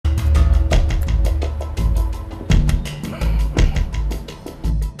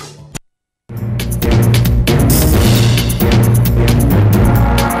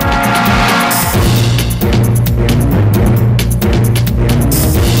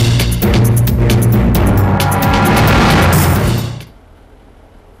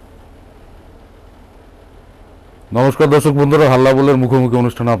নমস্কার দর্শক বন্ধুরা, হাল্লাবোলের মুখোমুখি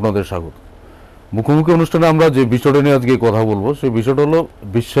অনুষ্ঠানে আপনাদের স্বাগত। মুখোমুখি অনুষ্ঠানে আমরা যে বিষয়টা নিয়ে আজকে কথা বলবো সেই বিষয়টা হলো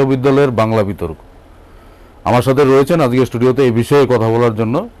বিশ্ববিদ্যালয়ের বাংলা বিতর্ক। আমার সাথে রয়েছেন আজকে স্টুডিওতে এই বিষয়ে কথা বলার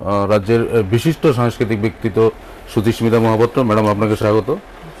জন্য রাজ্যের বিশিষ্ট সাংস্কৃতিক ব্যক্তিত্ব সুচিস্মিতা মহাপাত্র। ম্যাডাম, আপনাকে স্বাগত।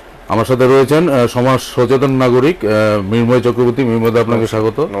 আমার সাথে রয়েছেন সমাজ সচেতন নাগরিক মৃন্ময় চক্রবর্তী। মৃন্ময়, আপনাকে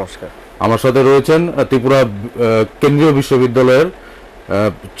স্বাগত। নমস্কার। আমার সাথে রয়েছেন ত্রিপুরা কেন্দ্রীয় বিশ্ববিদ্যালয়ের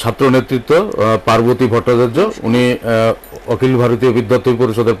ছাত্র নেতৃত্ব পার্বতী ভট্টাচার্য। উনি অখিল ভারতীয় বিদ্যার্থী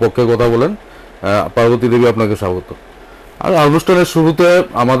পরিষদের পক্ষে কথা বলেন। পার্বতী দেবী, আপনাকে স্বাগত। আর অনুষ্ঠানের শুরুতে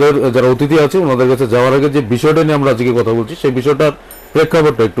আমাদের যারা অতিথি আছে ওনাদের কাছে যাওয়ার আগে যে বিষয়টা নিয়ে আমরা আজকে কথা বলছি সেই বিষয়টার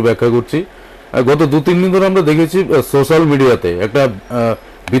প্রেক্ষাপটটা একটু ব্যাখ্যা করছি। গত 2-3 দিন ধরে আমরা দেখেছি সোশ্যাল মিডিয়াতে একটা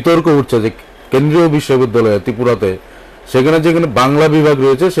বিতর্ক উঠছে যে কেন্দ্রীয় বিশ্ববিদ্যালয় ত্রিপুরাতে সেখানে যেখানে বাংলা বিভাগ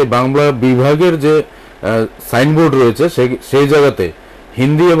রয়েছে সেই বাংলা বিভাগের যে সাইনবোর্ড রয়েছে সেই জায়গাতে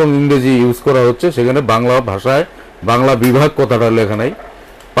হিন্দি এবং ইংরেজি ইউজ করা হচ্ছে, সেখানে বাংলা ভাষায় বাংলা বিভাগ কথাটা লেখা নাই।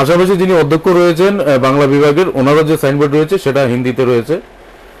 পাশাপাশি যিনি অধ্যক্ষ রয়েছেন বাংলা বিভাগের, ওনারও যে সাইনবোর্ড রয়েছে সেটা হিন্দিতে রয়েছে।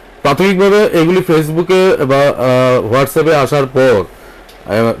 প্রাথমিকভাবে এগুলি ফেসবুকে বা হোয়াটসঅ্যাপে আসার পর,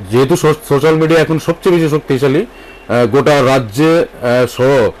 যেহেতু সোশ্যাল মিডিয়া এখন সবচেয়ে বেশি শক্তিশালী, গোটা রাজ্যে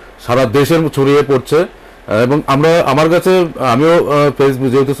সহ সারা দেশের ছড়িয়ে পড়ছে। এবং আমার কাছে, আমিও ফেসবুক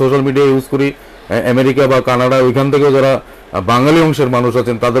যেহেতু সোশ্যাল মিডিয়া ইউজ করি, আমেরিকা বা কানাডা ওইখান থেকেও যারা বাঙালি অংশের মানুষ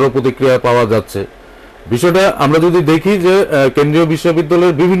আছেন তাদেরও প্রতিক্রিয়া পাওয়া যাচ্ছে। বিষয়টা আমরা যদি দেখি যে কেন্দ্রীয়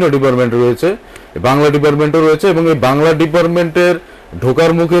বিশ্ববিদ্যালয়ের বিভিন্ন ডিপার্টমেন্ট রয়েছে, বাংলা ডিপার্টমেন্টও রয়েছে, এবং এই বাংলা ডিপার্টমেন্টের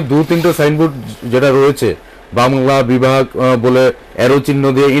ঢোকার মুখে 2-3টে সাইনবোর্ড যেটা রয়েছে বাংলা বিভাগ বলে অ্যারো চিহ্ন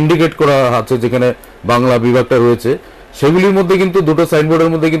দিয়ে ইন্ডিকেট করা আছে যেখানে বাংলা বিভাগটা রয়েছে, সেগুলির মধ্যে কিন্তু দুটো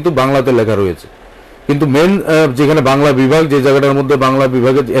সাইনবোর্ডের মধ্যে কিন্তু বাংলাতে লেখা রয়েছে। কিন্তু মেন যেখানে বাংলা বিভাগ, যে জায়গাটার মধ্যে বাংলা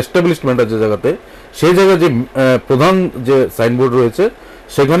বিভাগের এস্টাবলিশমেন্ট আছে জায়গাতে, সেই জায়গায় যে প্রধান যে সাইনবোর্ড রয়েছে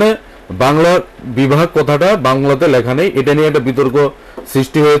সেখানে বাংলা বিভাগ কথাটা বাংলাতে লেখা নেই। এটা নিয়ে একটা বিতর্ক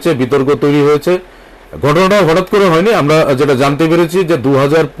সৃষ্টি হয়েছে, বিতর্ক তৈরি হয়েছে। ঘটনাটা হঠাৎ করে হয়নি। আমরা যেটা জানতে পেরেছি যে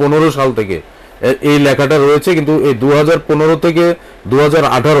 2015 সাল থেকে এই লেখাটা রয়েছে, কিন্তু এই 2015 থেকে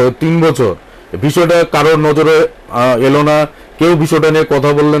 2018 3 বছর বিষয়টা কারোর নজরে এলো না, কেউ বিষয়টা নিয়ে কথা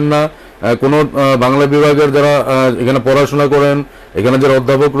বললেন না। কোনো বাংলা বিভাগের যারা এখানে পড়াশোনা করেন, এখানে যারা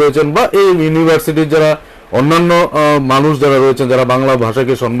অধ্যাপক রয়েছেন, বা এই ইউনিভার্সিটির যারা অন্যান্য মানুষ যারা রয়েছেন, যারা বাংলা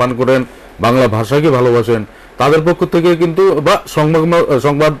ভাষাকে সম্মান করেন, বাংলা ভাষাকে ভালোবাসেন, তাদের পক্ষ থেকে কিন্তু, বা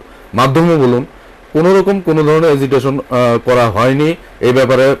সংবাদ মাধ্যমও বলুন, কোনোরকম কোনো ধরনের এজিটেশন করা হয়নি এই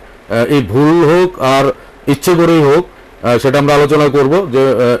ব্যাপারে। এই ভুল হোক আর ইচ্ছে করেই হোক, সেটা আমরা আলোচনা করব যে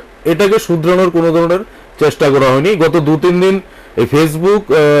এটাকে শুধরানোর কোনো ধরনের চেষ্টা করা হয়নি। গত 2-3 দিন এই ফেসবুক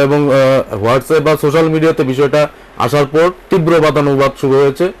এবং হোয়াটসঅ্যাপ বা সোশ্যাল মিডিয়াতে বিষয়টা আসার পর তীব্র বাদানুবাদ শুরু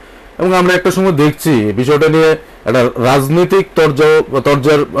হয়েছে, এবং আমরা একটা সময় দেখছি বিষয়টা নিয়ে একটা রাজনৈতিক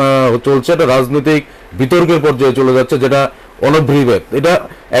তরজার চলছে, একটা রাজনৈতিক বিতর্কের পর্যায়ে চলে যাচ্ছে, যেটা অনভিপ্রেত। এটা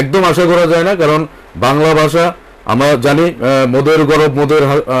একদম আশা করা যায় না, কারণ বাংলা ভাষা আমরা জানি মোদের গরব মোদের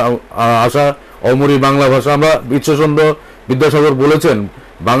আশা, অমরি বাংলা ভাষা। আমরা ঈশ্বরচন্দ্র বিদ্যাসাগর বলেছেন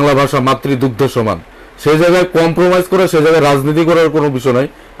বাংলা ভাষা মাতৃদুগ্ধ সমান। সেই জায়গায় কম্প্রোমাইজ করা, সেই জায়গায় রাজনীতি করার কোনো বিষয় নয়।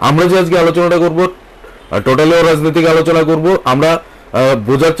 আমরা যে আজকে আলোচনাটা করব টোটালিও রাজনৈতিক আলোচনা করব। আমরা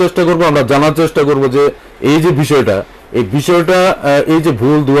বোঝার চেষ্টা করব, আমরা জানার চেষ্টা করব যে এই যে বিষয়টা, এই যে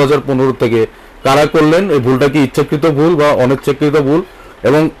ভুল 2015 থেকে কারা করলেন, এই ভুলটা কি ইচ্ছাকৃত ভুল বা অনিচ্ছাকৃত ভুল।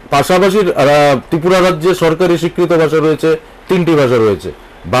 এবং পাশাপাশি ত্রিপুরা রাজ্যে সরকারি স্বীকৃত ভাষা রয়েছে 3টি ভাষা রয়েছে,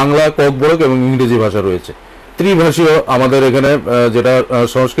 বাংলা, ককবরক এবং ইংরেজি ভাষা রয়েছে। ত্রিভাষীয় আমাদের এখানে যেটা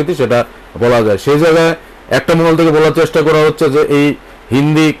সংস্কৃতি সেটা বলা যায়। সেই জায়গায় একটা মহল থেকে বলার চেষ্টা করা হচ্ছে যে এই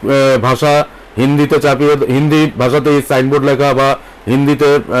হিন্দি ভাষা, হিন্দিতে চাপিয়ে, হিন্দি ভাষাতে এই সাইনবোর্ড লেখা, বা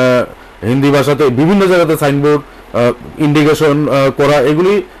হিন্দি ভাষাতে বিভিন্ন জায়গাতে সাইনবোর্ড ইন্ডিকেশন করা,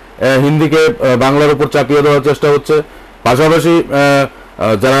 এগুলি হিন্দিকে বাংলার উপর চাপিয়ে দেওয়ার চেষ্টা হচ্ছে। পাশাপাশি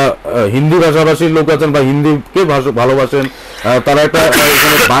যারা হিন্দি ভাষাভাষীর লোক আছেন বা হিন্দিকে ভালোবাসেন, তারা একটা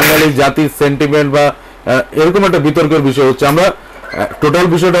এখানে বাঙালি জাতির সেন্টিমেন্ট বা এরকম একটা বিতর্কের বিষয় হচ্ছে। আমরা টোটাল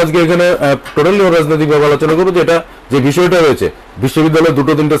বিষয়টা আজকে এখানে টোটালি রাজনৈতিকভাবে আলোচনা করবো। যেটা যে বিষয়টা রয়েছে, বিশ্ববিদ্যালয়ে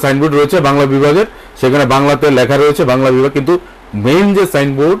 2-3টে সাইনবোর্ড রয়েছে বাংলা বিভাগের, সেখানে বাংলাতে লেখা রয়েছে বাংলা বিভাগ, কিন্তু মেইন যে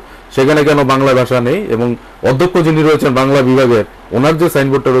সাইনবোর্ড সেখানে কেন বাংলা ভাষা নেই, এবং অধ্যক্ষ যিনি রয়েছেন বাংলা বিভাগের, ওনার যে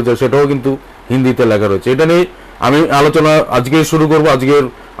সাইনবোর্ডটা রয়েছে সেটাও কিন্তু হিন্দিতে লেখা রয়েছে। এটা নিয়ে আমি আলোচনা আজকে শুরু করব। আজকের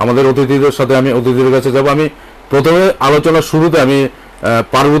আমাদের অতিথিদের সাথে আমি অতিথিদের কাছে যাব। আমি প্রথমে আলোচনার শুরুতে আমি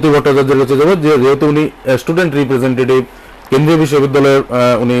পার্বতী ভট্টাচার্যের কাছে যাবো, যেহেতু উনি স্টুডেন্ট রিপ্রেজেন্টেটিভ কেন্দ্রীয় বিশ্ববিদ্যালয়ের,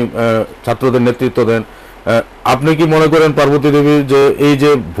 উনি ছাত্রদের নেতৃত্ব দেন। আপনি কি মনে করেন পার্বতী দেবী যে এই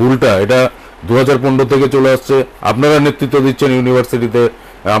যে ভুলটা, এটা 2015 থেকে চলে আসছে, আপনারা নেতৃত্ব দিচ্ছেন ইউনিভার্সিটিতে,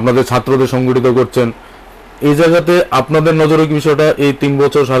 আপনাদের ছাত্রদের সংগঠিত করছেন, এই জায়গাতে আপনাদের নজরে কি বিষয়টা এই 3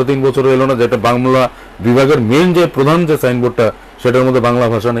 বছর 3.5 বছর এলো না, যেটা বাংলা বিভাগের মেইন যে প্রধান যে সাইনবোর্ডটা সেটার মধ্যে বাংলা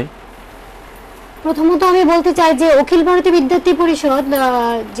ভাষা নেই? প্রথমত আমি বলতে চাই যে অখিল ভারতীয় বিদ্যার্থী পরিষদ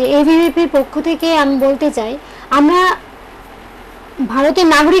যে এবিভিপির পক্ষ থেকে আমি বলতে চাই, আমরা ভারতের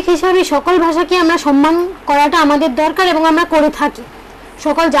নাগরিক হিসাবে সকল ভাষাকে আমরা সম্মান করাটা আমাদের দরকার এবং আমরা করে থাকি।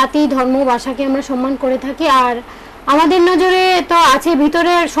 সকল জাতি ধর্ম ভাষাকে আমরা সম্মান করে থাকি। আর আমাদের নজরে তো আছে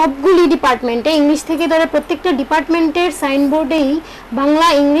ভিতরের সবগুলি ডিপার্টমেন্টে, ইংলিশ থেকে ধরে প্রত্যেকটা ডিপার্টমেন্টের সাইনবোর্ডেই বাংলা,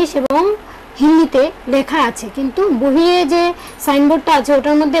 ইংলিশ এবং হিন্দিতে লেখা আছে, কিন্তু বহিরে যে সাইনবোর্ডটা আছে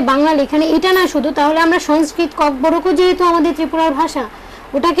ওটার মধ্যে বাংলা লেখা নেই। এটা না শুধু, তাহলে আমরা সংস্কৃত ককবরকও যেহেতু আমাদের ত্রিপুরার ভাষা,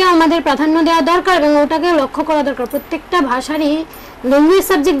 ওটাকেও আমাদের প্রাধান্য দেওয়া দরকার এবং ওটাকে লক্ষ্য করা দরকার। প্রত্যেকটা ভাষারই ল্যাঙ্গুয়েজ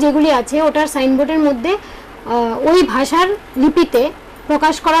সাবজেক্ট যেগুলি আছে ওটার সাইনবোর্ডের মধ্যে ওই ভাষার লিপিতে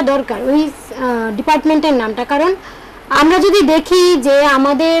প্রকাশ করা দরকার ওই ডিপার্টমেন্টের নামটা। কারণ আমরা যদি দেখি যে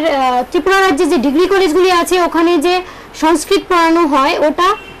আমাদের ত্রিপুরা রাজ্যে যে ডিগ্রি কলেজগুলি আছে ওখানে যে সংস্কৃত পড়ানো হয় ওটা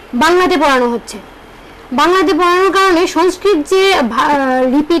বাংলাতে পড়ানো হচ্ছে। বাংলাতে পড়ানোর কারণে সংস্কৃত যে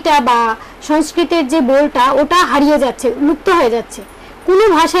লিপিটা বা সংস্কৃতের যে বোলটা ওটা হারিয়ে যাচ্ছে, লুপ্ত হয়ে যাচ্ছে। কোনো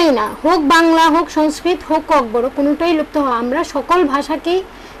ভাষাই না, হোক বাংলা, হোক সংস্কৃত, হোক ককবরক, কোনোটাই লুপ্ত হয়। আমরা সকল ভাষাকেই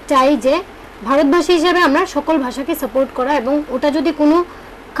চাই যে ভারতবাসী হিসাবে আমরা সকল ভাষাকে সাপোর্ট করা, এবং ওটা যদি কোনো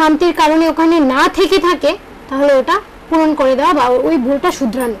খামতির কারণে ওখানে না থেকে থাকে তাহলে ওটা পূরণ করে দেওয়া বা ওই ভুলটা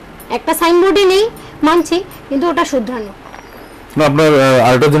শুধরানো। একটা সাইনবোর্ডে নেই মানছি, কিন্তু ওটা শুধরানো। না, আপনার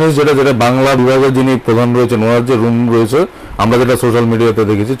আরেকটা জিনিস যেটা বাংলা বিভাগের যিনি প্রধান রয়েছেন ওনার যে রুম রয়েছে, আমরা যেটা সোশ্যাল মিডিয়াতে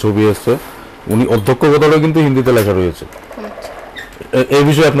দেখেছি, ছবি এসছে, উনি অধ্যক্ষ কথাটা কিন্তু হিন্দিতে লেখা রয়েছে। এই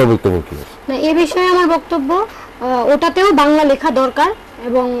বিষয়ে আপনার বক্তব্য কি? না, এই বিষয়ে আমার বক্তব্য ওটাতেও বাংলা লেখা দরকার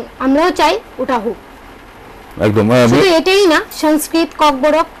এবং আমরাও চাই ওটা হোক। একদম, শুধু এটাই না, সংস্কৃত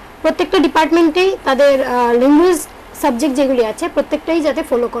ককবরক প্রত্যেকটা ডিপার্টমেন্টেই তাদের ল্যাঙ্গুয়েজ সাবজেক্ট যেগুলি আছে প্রত্যেকটাই যাতে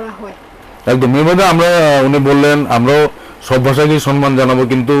ফলো করা হয়। একদম, এর মধ্যে আমরা উনি বললেন আমরাও সব ভাষাকেই সম্মান জানাবো,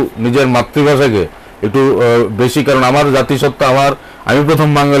 কিন্তু নিজের মাতৃভাষাকে একটু বেশি, কারণ আমার জাতিসত্তা, আমি প্রথম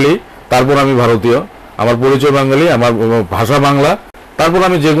বাঙালি, তারপর আমি ভারতীয়, আমার পরিচয় বাঙালি, আমার ভাষা বাংলা, তারপর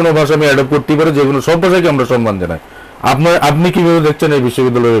আমি যে কোনো ভাষা আমি অ্যাডপ্ট করতে পারি, যে কোনো সব ভাষাকে আমরা সম্মান জানাই। আপনি কিভাবে দেখছেন এই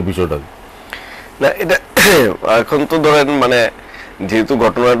বিশ্ববিদ্যালয়ের বিষয়টা? না, এটা এখন তো ধরেন মানে যেহেতু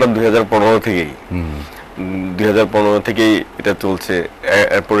ঘটনাটা 2015 থেকেই এটা চলছে,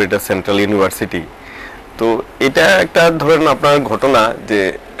 এরপর এটা সেন্ট্রাল ইউনিভার্সিটি, তো এটা একটা ধরেন আপনার ঘটনা যে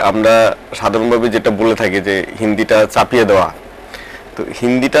আমরা সাধারণভাবে যেটা বলে থাকি যে হিন্দিটা চাপিয়ে দেওয়া। তো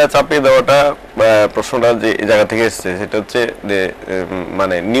হিন্দিটা চাপিয়ে দেওয়াটা প্রশ্নটা যে জায়গা থেকে এসছে সেটা হচ্ছে যে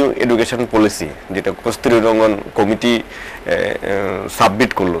মানে নিউ এডুকেশন পলিসি যেটা কস্তুরীরঙ্গন কমিটি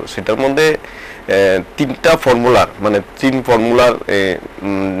সাবমিট করলো, সেটার মধ্যে 3টা ফর্মুলার মানে 3 ফর্মুলার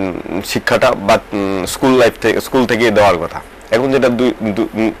শিক্ষাটা বা স্কুল থেকে দেওয়ার কথা। এখন যেটা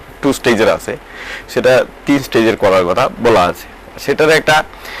 2 স্টেজের আছে সেটা 3 স্টেজের করার কথা বলা আছে। সেটার একটা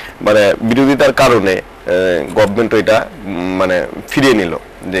মানে বিরোধিতার কারণে গভর্নমেন্ট এটা মানে ফিরিয়ে নিল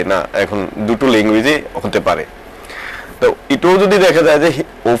যে না, এখন 2টো ল্যাঙ্গুয়েজে হতে পারে। তো এটাও যদি দেখা যায় যে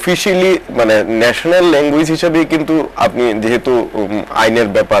অফিসিয়ালি মানে ন্যাশনাল ল্যাঙ্গুয়েজ হিসেবে কিন্তু আপনি যেহেতু আইনের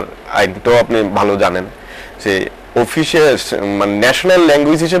ব্যাপার, আইনটাও আপনি ভালো জানেন যে অফিসিয়াল মানে ন্যাশনাল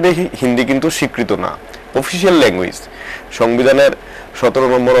ল্যাঙ্গুয়েজ হিসেবে হিন্দি কিন্তু স্বীকৃত না, অফিসিয়াল ল্যাঙ্গুয়েজ। সংবিধানের 17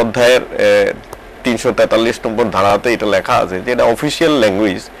 নম্বর অধ্যায়ের 343 নম্বর ধারাতে এটা লেখা আছে যে এটা অফিসিয়াল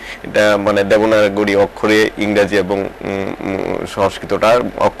ল্যাঙ্গুয়েজ, এটা মানে দেবনাগরী অক্ষরে, ইংরেজি এবং সংস্কৃতটার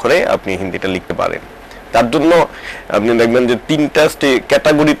অক্ষরে আপনি হিন্দিটা লিখতে পারেন। তার জন্য আপনি দেখবেন যে 3টা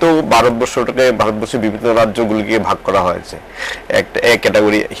ক্যাটাগরিতেও ভারতবর্ষের বিভিন্ন রাজ্যগুলিকে ভাগ করা হয়েছে। এক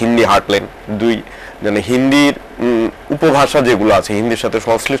ক্যাটাগরি হিন্দি হার্টল্যান্ড, 2 মানে হিন্দির উপভাষা যেগুলো আছে, হিন্দির সাথে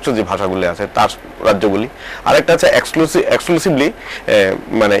সংশ্লিষ্ট যে ভাষাগুলি আছে তার রাজ্যগুলি, আরেকটা আছে এক্সক্লুসিভলি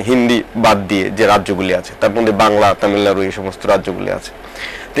মানে হিন্দি বাদ দিয়ে যে রাজ্যগুলি আছে, তার মধ্যে বাংলা, তামিলনাড়ু এই সমস্ত রাজ্যগুলি আছে।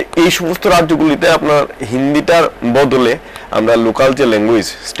 তো এই সমস্ত রাজ্যগুলিতে আপনার হিন্দিটার বদলে আমরা লোকাল যে ল্যাঙ্গুয়েজ,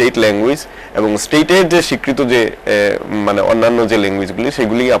 স্টেট ল্যাঙ্গুয়েজ এবং স্টেটের যে স্বীকৃত যে মানে অন্যান্য যে ল্যাঙ্গুয়েজগুলি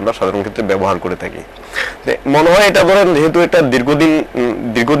সেগুলি আমরা সাধারণ ক্ষেত্রে ব্যবহার করে থাকি। মনে হয় এটা ধরেন যেহেতু এটা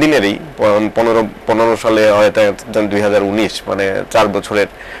দীর্ঘদিনেরই 15 সালে হয়তো 2019 মানে 4 বছরের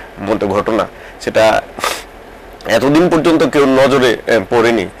মধ্যে ঘটনা, সেটা এতদিন পর্যন্ত কেউ নজরে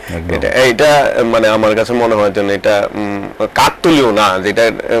পড়েনি। এটা মানে আমার কাছে মনে হয় যেন এটা কাকতালীয় না, যেটা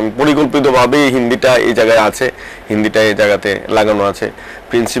পরিকল্পিতভাবেই হিন্দিটা এই জায়গায় আছে, হিন্দিটা এই জায়গাতে লাগানো আছে,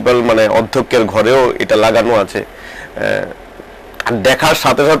 প্রিন্সিপাল মানে অধ্যক্ষের ঘরেও এটা লাগানো আছে। দেখার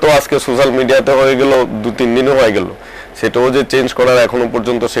সাথে সাথে আজকে সোশ্যাল মিডিয়াতে হয়ে গেল, 2-3 দিনও হয়ে গেল, সেটাও যে চেঞ্জ করার এখনো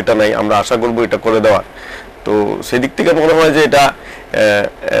পর্যন্ত সেটা নাই। আমরা আশা করবো এটা করে দেওয়ার। তো সেদিক থেকে মনে হয় যে এটা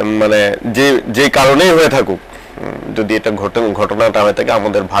মানে যে কারণেই হয়ে থাকুক যদি এটা ঘটনাটা হয়ে থাকে,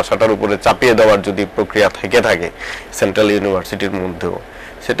 আমাদের ভাষাটার উপরে চাপিয়ে দেওয়ার যদি প্রক্রিয়া থেকে থাকে সেন্ট্রাল ইউনিভার্সিটির মধ্যেও,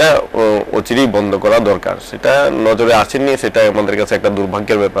 সেটা অচিরেই বন্ধ করা দরকার। সেটা নজরে আসেনি, সেটা আমাদের কাছে একটা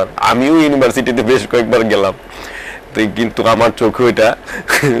দুর্ভাগ্যের ব্যাপার। আমিও ইউনিভার্সিটিতে বেশ কয়েকবার গেলাম, কিন্তু আমার চোখে ওইটা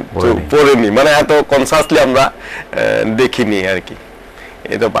পড়েনি, মানে এত কনসাসলি আমরা দেখিনি আর কি।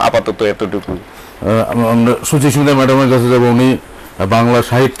 এটা আপাতত এতটুকু। আমরা সুচিস্মিতা ম্যাডামের কাছে যাবো। উনি বাংলা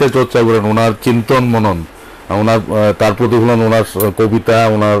সাহিত্যে চর্চা করেন, ওনার চিন্তন মনন, ওনার তার প্রতিফলন, ওনার কবিতা,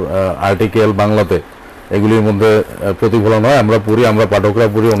 ওনার আর্টিকেল বাংলাতে, এগুলির মধ্যে প্রতিফলন হয়। আমরা পড়ি, আমরা পাঠকরা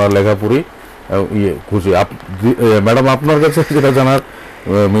পড়ি, ওনার লেখা পড়ি, খুশি। ম্যাডাম, আপনার কাছে যেটা জানার,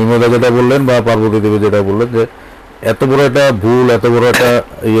 মিমদা যেটা বললেন বা পার্বতী দেবী যেটা বললেন, যে এত বড় একটা ভুল, এত বড় একটা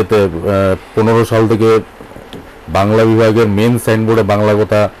ইয়েতে 15 সাল থেকে বাংলা বিভাগের মেন সাইনবোর্ডে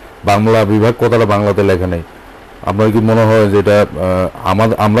বাংলা বিভাগ কথাটা বাংলাতে লেখা নেই। আপনার কি মনে হয় যে এটা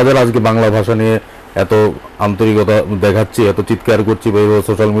আমরা যারা আজকে বাংলা ভাষা নিয়ে এত আন্তরিকতা দেখাচ্ছি, এত চিৎকার করছি বা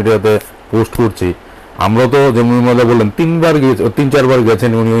সোশ্যাল মিডিয়াতে পোস্ট করছি, আমরা তো যেমন বললেন 3-4 বার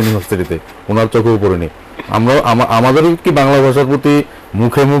গেছেন উনি ইউনিভার্সিটিতে, ওনার চোখেও পড়েনি। আমাদের কি বাংলা ভাষার প্রতি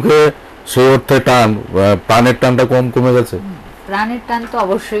মুখে মুখে সেই অর্থে প্রাণের টানটা কমে গেছে? প্রাণের টান তো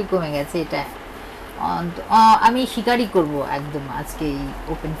অবশ্যই কমে গেছে, এটা আমি স্বীকারই করব একদম আজকে এই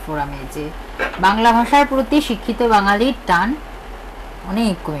ওপেন ফোরামে, যে বাংলা ভাষার প্রতি শিক্ষিত বাঙালির টান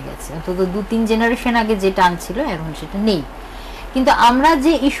অনেক কমে গেছে। অন্তত 2-3 জেনারেশন আগে যে টান ছিল এখন সেটা নেই। কিন্তু আমরা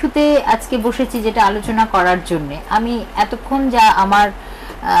যে ইস্যুতে আজকে বসেছি যেটা আলোচনা করার জন্য, আমি এতক্ষণ যা আমার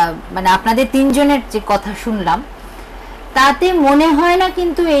মানে আপনাদের 3 জনের যে কথা শুনলাম, তাতে মনে হয় না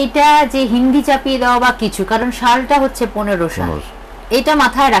কিন্তু এইটা যে হিন্দি চাপিয়ে দেওয়া বা কিছু, কারণ সালটা হচ্ছে 15 সাল, এটা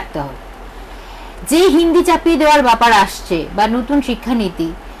মাথায় রাখতে হবে। যে হিন্দি চাপিয়ে দেওয়ার ব্যাপার আসছে বা নতুন শিক্ষানীতি,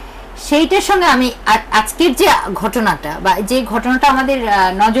 সেইটার সঙ্গে আমি আজকের যে ঘটনাটা বা যে ঘটনাটা আমাদের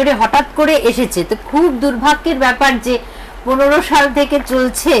নজরে হঠাৎ করে এসেছে, তো খুব দুর্ভাগ্যের ব্যাপার যে 15 সাল থেকে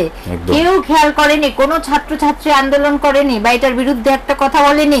চলছে, কেউ খেয়াল করেনি, কোনো ছাত্রছাত্রী আন্দোলন করেনি বা এটার বিরুদ্ধে একটা কথা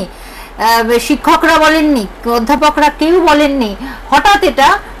বলেনি, শিক্ষকরা বলেননি, অধ্যাপকরা কেউ বলেননি। হঠাৎ এটা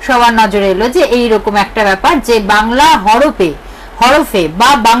সবার নজরে এলো যে এইরকম একটা ব্যাপার, যে বাংলা হরফে বা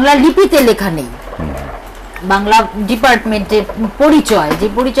বাংলা লিপিতে লেখা নেই। বাংলা ডিপার্টমেন্টের যে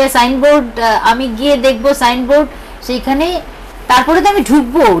পরিচয় সাইনবোর্ড, আমি গিয়ে দেখবো সাইনবোর্ড, সেইখানে তারপরে তো আমি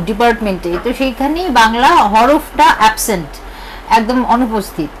ঢুকবো ডিপার্টমেন্টে, তো সেইখানে বাংলা হরফটা অ্যাবসেন্ট, একদম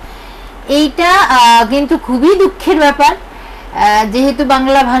অনুপস্থিত। এইটা কিন্তু খুবই দুঃখের ব্যাপার। যেহেতু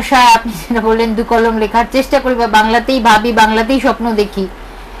বাংলা ভাষা, আপনি যেটা বললেন, 2 কলম লেখার চেষ্টা করি বা বাংলাতেই ভাবি, বাংলাতেই স্বপ্ন দেখি,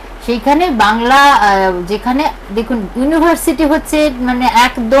 সেইখানে বাংলা যেখানে দেখুন ইউনিভার্সিটি হচ্ছে মানে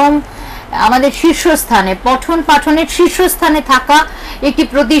একদম আমাদের শীর্ষস্থানে, পঠন পাঠনের শীর্ষস্থানে থাকা একটি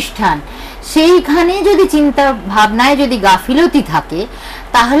প্রতিষ্ঠান, সেইখানে যদি চিন্তা ভাবনায় যদি গাফিলতি থাকে,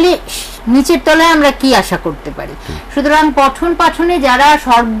 তাহলে নিচের তলায় আমরা কি আশা করতে পারি? সুতরাং পঠন পাঠনে যারা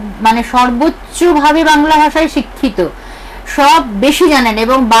সর্বোচ্চভাবে বাংলা ভাষায় শিক্ষিত, সব বেশি জানেন,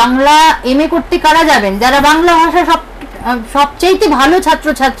 এবং বাংলা MA করতে কারা যাবেন? যারা বাংলা ভাষা সবচাইতে ভালো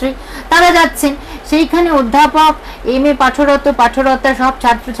ছাত্রছাত্রী, তারা যাচ্ছেন সেইখানে। অধ্যাপক, MA পাঠরতা সব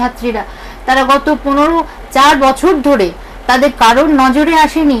ছাত্রছাত্রীরা, তারা গত 4 বছর ধরে তাদের কারোর নজরে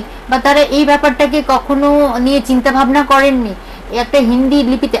আসেনি বা তারা এই ব্যাপারটাকে কখনো নিয়ে চিন্তা ভাবনা করেননি। একটা হিন্দি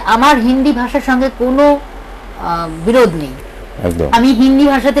লিপিতে, আমার হিন্দি ভাষার সঙ্গে কোনো বিরোধ নেই, আমি হিন্দি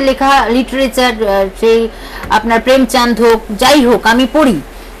ভাষাতে লেখা লিটারেচার, সেই আপনার প্রেমচাঁদ হোক, যাই হোক, আমি পড়ি,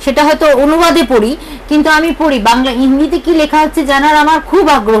 সেটা হয়তো অনুবাদে পড়ি, কিন্তু আমি পড়ি। বাংলা হিন্দিতে কি লেখা হচ্ছে জানার আমার খুব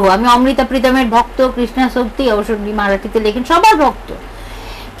আগ্রহ। আমি অমৃতা প্রীতমের ভক্ত, কৃষ্ণা শক্তি অবশ্য মারাঠিতে লেখেন, সবার ভক্ত।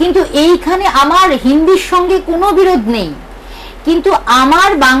 কিন্তু এইখানে আমার হিন্দির সঙ্গে কোনো বিরোধ নেই, কিন্তু আমার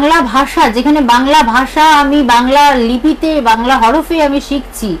বাংলা ভাষা, যেখানে বাংলা ভাষা আমি বাংলা লিপিতে বাংলা হরফে আমি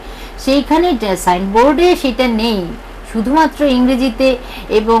শিখছি, সেইখানে সাইনবোর্ডে সেটা নেই, শুধুমাত্র ইংরেজিতে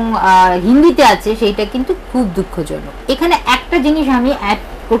এবং হিন্দিতে আছে, সেইটা কিন্তু খুব দুঃখজনক। এখানে একটা জিনিস আমি অ্যাড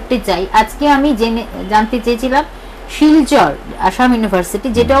করতে চাই। আজকে আমি জানতে চেয়েছিলাম শিলচর আসাম ইউনিভার্সিটি,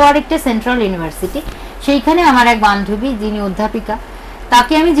 যেটাও আরেকটা সেন্ট্রাল ইউনিভার্সিটি, সেইখানে আমার এক বান্ধবী যিনি অধ্যাপিকা,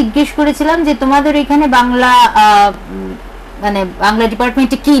 তাকে আমি জিজ্ঞেস করেছিলাম যে তোমাদের এখানে বাংলা বাংলা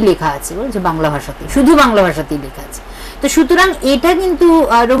ডিপার্টমেন্টে কি লেখা আছে? বলছে বাংলা ভাষাতে, শুধু বাংলা ভাষাতেই লেখা আছে। তো সুতরাং এটা কিন্তু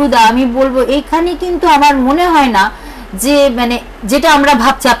রঘুদা, আমি বলবো এখানে কিন্তু আমার মনে হয় না যে যেটা আমরা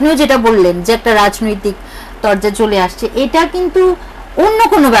ভাবছি, আপনিও যেটা বললেন যে একটা রাজনৈতিক তরজা চলে আসছে, এটা কিন্তু অন্য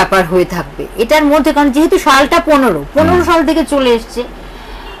কোনো ব্যাপার হয়ে থাকবে এটার মধ্যে। কারণ যেহেতু সালটা 15 সাল থেকে চলে এসছে,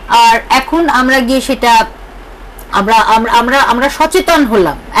 আর এখন আমরা গিয়ে সেটা আমরা সচেতন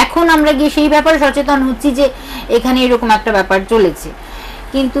হলাম, এখন আমরা গিয়ে সেই ব্যাপারে সচেতন হচ্ছি যে এখানে এরকম একটা ব্যাপার চলেছে।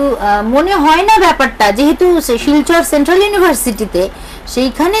 কিন্তু মনে হয় না ব্যাপারটা, যেহেতু শিলচর সেন্ট্রাল ইউনিভার্সিটিতে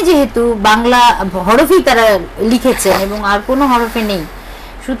সেইখানে যেহেতু বাংলা হরফেই তারা লিখেছেন এবং আর কোনো হরফে নেই,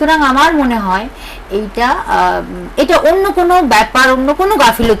 সুতরাং আমার মনে হয় এটা অন্য কোনো ব্যাপার, অন্য কোনো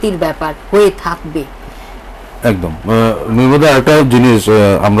গাফিলতির ব্যাপার হয়ে থাকবে। একদম। নির্মদা, একটা জিনিস,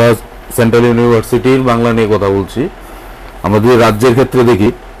 আমরা সেন্ট্রাল ইউনিভার্সিটির বাংলা নিয়ে কথা বলছি, আমরা যদি রাজ্যের ক্ষেত্রে দেখি,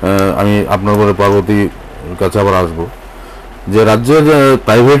 আমি আপনার পরে পার্বতীর কাছে আবার আসবো, যে রাজ্যের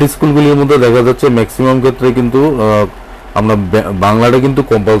প্রাইভেট স্কুলগুলির মধ্যে দেখা যাচ্ছে ম্যাক্সিমাম ক্ষেত্রে কিন্তু আমরা বাংলাটা কিন্তু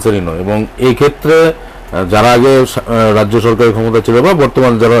কম্পালসারি নয়, এবং এই ক্ষেত্রে যারা আগে রাজ্য সরকারের ক্ষমতা ছিল বা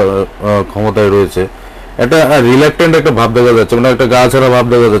বর্তমান যারা ক্ষমতায় রয়েছে, একটা রিল্যাক্টেন্ট একটা ভাব দেখা যাচ্ছে, মানে একটা গা ছাড়া ভাব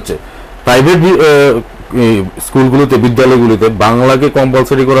দেখা যাচ্ছে প্রাইভেট স্কুলগুলোতে, বিদ্যালয়গুলিতে বাংলাকে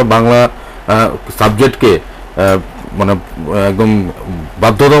কম্পালসারি করা, বাংলা সাবজেক্টকে মানে একদম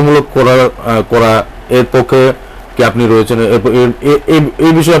বাধ্যতামূলক করা এর পক্ষে কি আপনি রয়েছেন?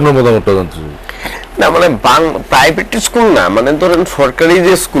 এই বিষয়ে আপনার মতামতটা জানতে চাই। না মানে প্রাইভেট স্কুল না, মানে ধরেন সরকারি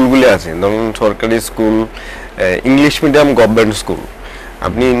যে স্কুলগুলি আছে, ধরুন সরকারি school, English medium government school,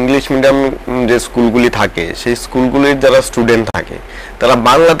 আপনি ইংলিশ মিডিয়াম যে স্কুলগুলি থাকে সেই স্কুলগুলির যারা স্টুডেন্ট থাকে তারা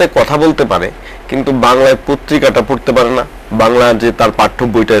বাংলাতে কথা বলতে পারে, কিন্তু বাংলায় পত্রিকাটা পড়তে পারে না, বাংলা যে তার পাঠ্য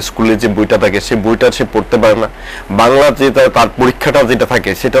বইটা, স্কুলে যে বইটা থাকে সেই বইটা সে পড়তে পারে না, বাংলা যে তার পরীক্ষাটা যেটা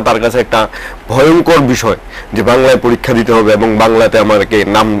থাকে সেটা তার কাছে একটা ভয়ঙ্কর বিষয়, যে বাংলায় পরীক্ষা দিতে হবে এবং বাংলাতে আমাকে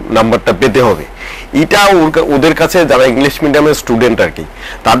নাম্বারটা পেতে হবে। এটা ওদের কাছে, যারা ইংলিশ মিডিয়ামের স্টুডেন্ট আর কি,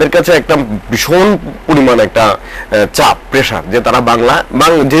 তাদের কাছে একটা ভীষণ পরিমাণ একটা চাপ, প্রেশার, যে তারা বাংলা,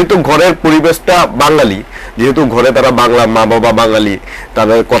 যেহেতু ঘরের পরিবেশটা বাঙালি, যেহেতু ঘরে তারা বাংলা, মা বাবা বাঙালি,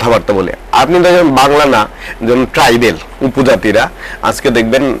 তাদের কথাবার্তা বলে। আপনি দেখেন বাংলা না, যেমন ট্রাইবেল উপজাতিরা আজকে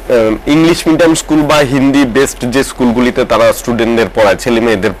দেখবেন ইংলিশ মিডিয়াম স্কুল বা হিন্দি বেসড যে স্কুলগুলিতে তারা স্টুডেন্টদের পড়ায়, ছেলে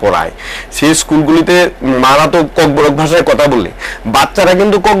মেয়েদের পড়ায়, সেই স্কুলগুলিতে মারা তো ককবরক ভাষায় কথা বলে, বাচ্চারা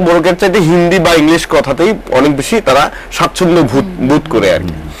কিন্তু ককবরকের চাইতে হিন্দি বা ইংলিশ কথাতেই অনেক বেশি তারা স্বাচ্ছন্দ্য বোধ করে আর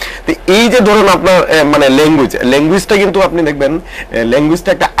কি। তো এই যে ধরুন আপনার মানে ল্যাঙ্গুয়েজটা কিন্তু আপনি দেখবেন, ল্যাঙ্গুয়েজটা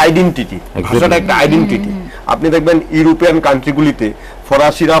একটা আইডেন্টিটি, ভাষাটা একটা আইডেন্টিটি। আপনি দেখবেন ইউরোপিয়ান কান্ট্রিগুলিতে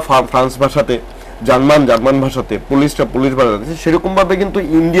ফরাসিরা ফ্রান্স ভাষাতে, জার্মান ভাষাতে, পুলিশ ভাষাতে, সেরকম ভাবে কিন্তু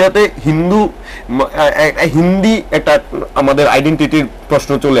ইন্ডিয়াতে হিন্দি একটা আমাদের আইডেন্টিটির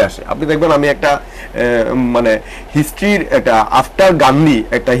প্রশ্ন চলে আসে। আপনি দেখবেন, আমি একটা মানে হিস্ট্রির একটা আফটার গান্ধী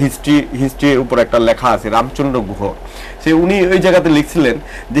একটা হিস্ট্রির উপর একটা লেখা আছে, রামচন্দ্র গুহ, উনি ওই জায়গাতে লিখছিলেন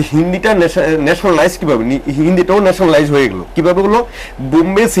যে হিন্দিটা ন্যাশনালাইজ কিভাবে, হিন্দিটাও ন্যাশনালাইজ হয়ে গেল কিভাবে হলো,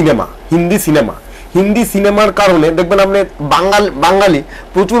 বোম্বে সিনেমা, হিন্দি সিনেমার কারণে দেখবেন আপনি বাঙালি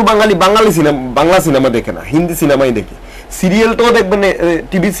প্রচুর বাংলা সিনেমা দেখে না, হিন্দি সিনেমাই দেখে। সিরিয়ালটাও দেখবেন,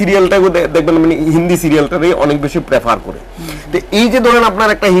 টিভি সিরিয়ালটাও দেখবেন মানে হিন্দি সিরিয়ালটারই অনেক বেশি প্রেফার করে। তো এই যে ধরেন আপনার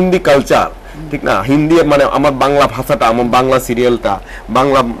একটা হিন্দি কালচার, ঠিক না, হিন্দি মানে আমার বাংলা ভাষাটা, আমার বাংলা সিরিয়ালটা,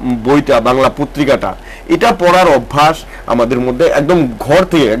 বাংলা বইটা, বাংলা পত্রিকাটা, এটা পড়ার অভ্যাস আমাদের মধ্যে একদম ঘর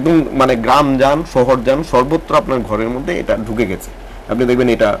থেকে, একদম মানে গ্রাম যান, শহর যান, সর্বত্র আপনার ঘরের মধ্যে এটা ঢুকে গেছে। আপনি দেখবেন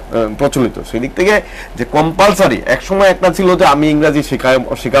এটা প্রচলিত। সেদিক থেকে যে কম্পালসারি, এক সময় একটা ছিল যে আমি ইংরাজি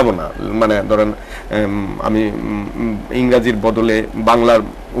শেখাবো না, মানে ধরেন আমি ইংরাজির বদলে বাংলার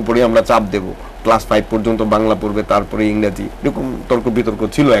উপরে আমরা চাপ দেব, ক্লাস 5 পর্যন্ত বাংলা পড়বে, তারপরে ইংরেজি, এরকম তর্ক বিতর্ক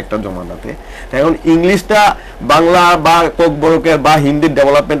ছিল একটা জমানাতে। এখন ইংলিশটা বাংলা বা কোকবরকের বা হিন্দির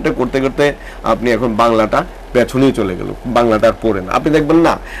ডেভেলপমেন্টটা করতে করতে আপনি এখন বাংলাটা পেছনেই চলে গেল, বাংলাটা আর পড়েন। আপনি দেখবেন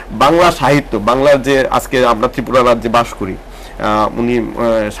না বাংলা সাহিত্য, বাংলার যে আজকে আমরা ত্রিপুরা রাজ্যে বাস করি, উনি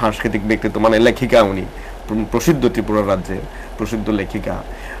সাংস্কৃতিক ব্যক্তিত্ব, মানে লেখিকা, উনি প্রসিদ্ধ, ত্রিপুরা রাজ্যের প্রসিদ্ধ লেখিকা।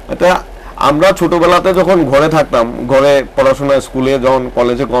 এটা আমরা ছোটবেলাতে যখন ঘরে থাকতাম, ঘরে পড়াশোনা, স্কুলে যখন,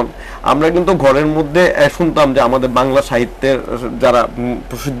 কলেজে যখন, আমরা কিন্তু ঘরের মধ্যে শুনতাম যে আমাদের বাংলা সাহিত্যের যারা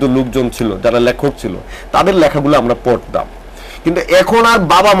প্রসিদ্ধ লোকজন ছিল, যারা লেখক ছিল, তাদের লেখাগুলো আমরা পড়তাম। কিন্তু এখন আর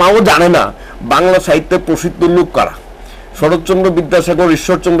বাবা মাও জানে না বাংলা সাহিত্যের প্রসিদ্ধ লোক কারা। শরৎচন্দ্র বিদ্যাসাগর,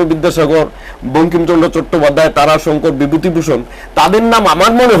 ঈশ্বরচন্দ্র বিদ্যাসাগর, বঙ্কিমচন্দ্র চট্টোপাধ্যায়, তারাশঙ্কর, বিভূতিভূষণ, তাদের নাম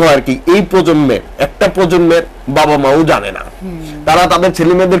আমার মনে হয় আর কি এই প্রজন্মের, একটা প্রজন্মের বাবা মাও জানে না। তারা তাদের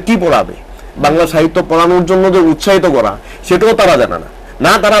ছেলে মেয়েদের কি পড়াবে, বাংলা সাহিত্য পড়ানোর জন্য যে উৎসাহিত করা, সেটাও তারা জানে না।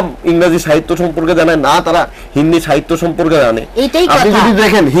 না তারা ইংরেজি সাহিত্য সম্পর্কে জানে, না তারা হিন্দি সাহিত্য সম্পর্কে জানে। আপনি যদি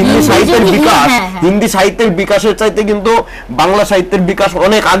দেখেন হিন্দি সাহিত্যের বিকাশের চাইতে কিন্তু বাংলা সাহিত্যের বিকাশ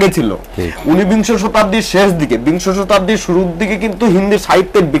অনেক আগে ছিল। 19 শতাব্দীর শেষ দিকে, 20 শতাব্দীর শুরুর দিকে কিন্তু হিন্দি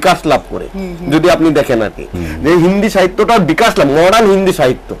সাহিত্যের বিকাশ লাভ করে। যদি আপনি দেখেন আর কি, যে হিন্দি সাহিত্যটার বিকাশ লাভ, মডার্ন হিন্দি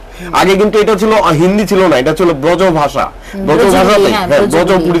সাহিত্য। আগে কিন্তু এটা ছিল, হিন্দি ছিল না, এটা ছিল ব্রজ ভাষা,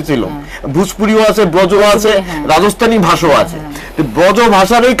 ব্রজপুরি ছিল, ভোজপুরিও আছে, ব্রজও আছে, রাজস্থানী ভাষাও আছে। ব্রজ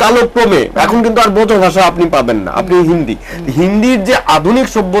ভাষার এই কালক্রমে এখন কিন্তু আর ব্রজ ভাষা আপনি পাবেন না, আপনি হিন্দির যে আধুনিক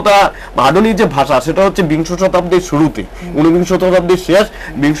সভ্যতা, আধুনিক যে ভাষা, সেটা হচ্ছে 20 শতাব্দীর শুরুতে, 19 শতাব্দীর শেষ,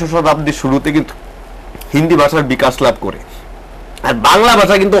 20 শতাব্দীর শুরুতে কিন্তু হিন্দি ভাষার বিকাশ লাভ করে। আর বাংলা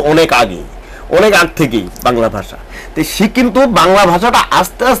ভাষা কিন্তু অনেক আগে, অনেক আগ থেকেই বাংলা ভাষা। তো সে কিন্তু বাংলা ভাষাটা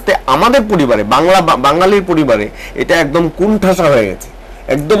আস্তে আস্তে আমাদের পরিবারে, বাঙালির পরিবারে এটা একদম কুণ্ঠাসা হয়ে গেছে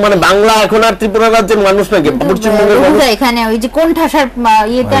একদম। মানে বাংলা এখন আর ত্রিপুরা রাজ্যের মানুষ নাকি পশ্চিমবঙ্গের মানুষ। এখানে ওই যে কোণঠাসার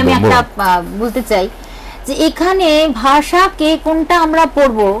ইয়েতে আমি একটা বলতে চাই যে এখানে ভাষা কে কোনটা আমরা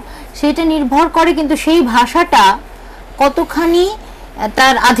পড়বো সেটা নির্ভর করে কিন্তু সেই ভাষাটা কতখানি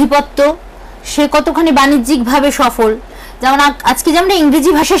তার আধিপত্য, সে কতখানি বাণিজ্যিকভাবে সফল। যেমন আজকে যে আমরা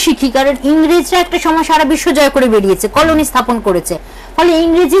ইংরেজি ভাষা শিখি, কারণ ইংরেজরা একটা সময় সারা বিশ্ব জয় করে বেরিয়েছে, কলোনি স্থাপন করেছে, ফলে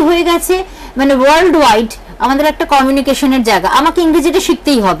ইংরেজি হয়ে গেছে মানে ওয়ার্ল্ড ওয়াইড আমাদের একটা কমিউনিকেশনের জায়গা। আমাকে ইংরেজিটা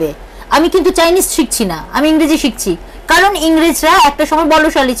শিখতেই হবে, আমি কিন্তু চাইনিজ শিখছি না, আমি ইংরেজি শিখছি, কারণ ইংরেজরা একটা সময়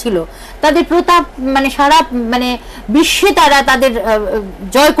বলশালী ছিল, তাদের প্রতাপ মানে সারা মানে বিশ্বে তারা তাদের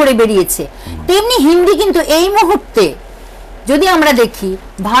জয় করে বেরিয়েছে। তেমনি হিন্দি কিন্তু এই মুহূর্তে যদি আমরা দেখি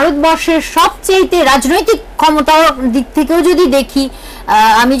ভারতবর্ষের সবচেয়ে রাজনৈতিক ক্ষমতার দিক থেকেও যদি দেখি,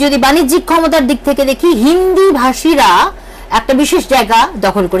 আমি যদি বাণিজ্যিক ক্ষমতার দিক থেকে দেখি, হিন্দি ভাষীরা একটা বিশেষ জায়গা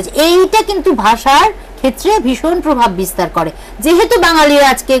দখল করেছে। এইটা কিন্তু ভাষার ক্ষেত্রে ভীষণ প্রভাব বিস্তার করে। যেহেতু বাঙালিরা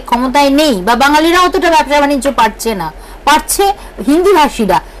আজকে ক্ষমতায় নেই বা বাঙালিরা অতটা ব্যবসা বাণিজ্য পারছে না, পারছে হিন্দি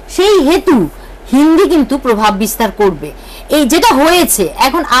ভাষীরা, সেই হেতু হিন্দি কিন্তু প্রভাব বিস্তার করবে। এই যেটা হয়েছে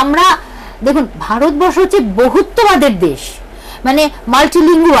এখন আমরা দেখুন, ভারতবর্ষ হচ্ছে বহুত্ববাদের দেশ, মানে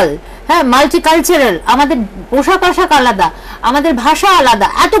মাল্টিলিঙ্গুয়াল, হ্যাঁ, মাল্টিকালচারাল, আমাদের পোশাক আশাক আলাদা, আমাদের ভাষা আলাদা,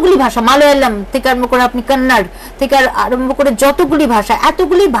 এতগুলি ভাষা, মালয়ালম থেকে আরম্ভ করে আপনি কন্নড় থেকে আরম্ভ করে যতগুলি ভাষা,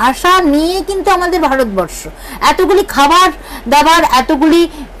 এতগুলি ভাষা নিয়ে কিন্তু আমাদের ভারতবর্ষ, এতগুলি খাবার দাবার, এতগুলি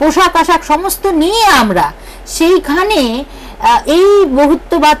পোশাক আশাক সমস্ত নিয়ে আমরা সেইখানে এই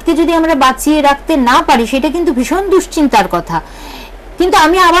বহুত্ববাদকে যদি আমরা বাঁচিয়ে রাখতে না পারি সেটা কিন্তু ভীষণ দুশ্চিন্তার কথা। কিন্তু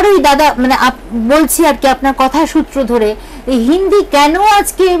আমি আবারও ওই দাদা মানে বলছি আর কি, আপনার কথা সূত্র ধরে হিন্দি কেন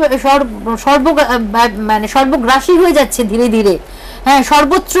আজকে মানে সর্বগ্রাসী হয়ে যাচ্ছে ধীরে ধীরে, হ্যাঁ,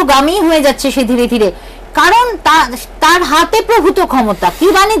 সর্বত্রগামী হয়ে যাচ্ছে সে ধীরে ধীরে, কারণ তার হাতে প্রভূত ক্ষমতা, কি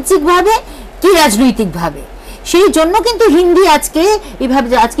বাণিজ্যিক ভাবে কি রাজনৈতিক ভাবে। সেই জন্য কিন্তু হিন্দি আজকে এইভাবে,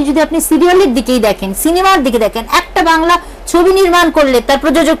 আজকে যদি আপনি সিরিয়ালের দিকেই দেখেন, সিনেমার দিকে দেখেন, একটা বাংলা ছবি নির্মাণ করলে তার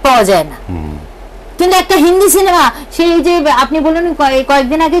প্রযোজক পাওয়া যায় না, কিন্তু একটা হিন্দি সিনেমা, সেই যে আপনি বললেন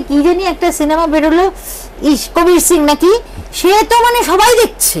কয়েকদিন আগে কি জানি একটা সিনেমা বেরোলো, কবির সিং নাকি, সে তো মানে সবাই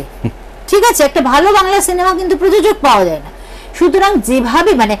দেখছে, ঠিক আছে, একটা ভালো বাংলা সিনেমা কিন্তু প্রযোজক পাওয়া যায় না। সুতরাং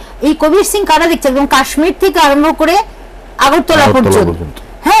যেভাবে মানে এই কবির সিং কারা দেখছে, একদম কাশ্মীর থেকে আরম্ভ করে আগরতলা পর্যন্ত,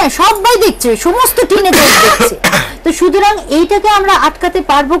 হ্যাঁ, সবাই দেখছে, সমস্ত টিনেজার দেখছে। তো সুতরাং এইটাকে আমরা আটকাতে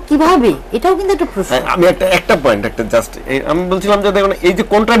পারবো কিভাবে, এটাও কিন্তু একটা প্রশ্ন। আমি একটা পয়েন্ট, একটা জাস্ট আমি বলছিলাম যে দেখুন এই যে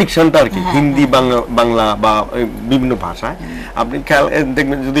কন্ট্রাডিকশনটা আর কি, হিন্দি বাংলা বা বিভিন্ন ভাষায় আপনি খেয়াল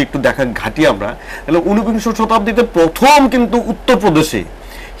দেখবেন, যদি একটু দেখা ঘাটি আমরা, তাহলে 19 শতাব্দীতে প্রথম কিন্তু উত্তরপ্রদেশে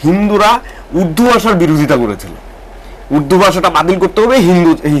হিন্দুরা উর্দু ভাষার বিরোধিতা করেছিল। উর্দু ভাষাটা বাতিল করতে হবে,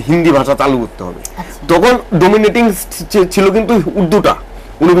 হিন্দি ভাষা চালু করতে হবে। তখন ডোমিনেটিং ছিল কিন্তু উর্দুটা,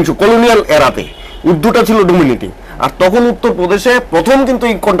 19 কলোনিয়াল এরাতে উর্দুটা ছিল ডোমিনেটিং। আর তখন উত্তরপ্রদেশে প্রথম কিন্তু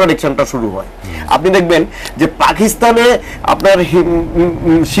এই কন্ট্রাডিকশনটা শুরু হয়। আপনি দেখবেন যে পাকিস্তানে আপনার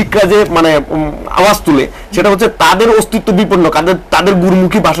শিখরা যে মানে আওয়াজ তুলে, সেটা হচ্ছে তাদের অস্তিত্ব বিপন্ন, তাদের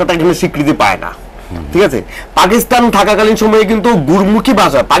গুরমুখী ভাষাটা এখানে স্বীকৃতি পায় না, ঠিক আছে। পাকিস্তান থাকাকালীন সময়ে কিন্তু গুরমুখী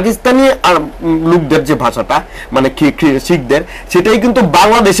ভাষা, পাকিস্তানি আর লোকদের যে ভাষাটা মানে শিখদের, সেটাই কিন্তু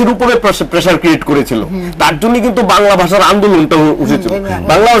বাংলাদেশের উপরে প্রেসার ক্রিয়েট করেছিল। তার জন্য কিন্তু বাংলা ভাষার আন্দোলনটা উঠেছিল,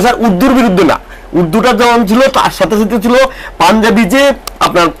 বাংলা ভাষার উর্দুর বিরুদ্ধে না। উর্দুটা যেমন ছিল, তার সাথে সাথে ছিল পাঞ্জাবি যে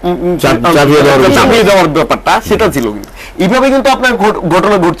আপনার চাপিয়ে দেওয়ার ব্যাপারটা, সেটা ছিল। কিন্তু এইভাবে কিন্তু আপনার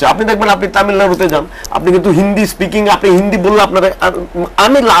ঘটনা ঘটছে। আপনি দেখবেন, আপনি তামিলনাড়ুতে যান, আপনি কিন্তু হিন্দি স্পিকিং, আপনি হিন্দি বললে আপনার,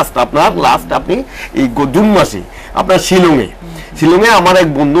 আমি লাস্ট আপনি এই জুন মাসে আপনার শিলংয়ে আমার এক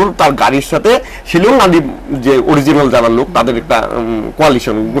বন্ধুর তার গাড়ির সাথে শিলং আদি যে অরিজিনাল যারা লোক, তাদের একটা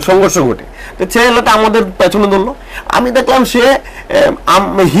কোয়ালিশন সংঘর্ষ ঘটে। তো ছেলেটা আমাদের পেছনে ধরলো, আমি দেখলাম সে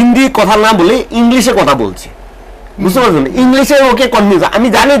হিন্দি কথা না বলে ইংলিশে কথা বলছে, বুঝতে পারছেন, ইংলিশে ওকে কনভিন্স। আমি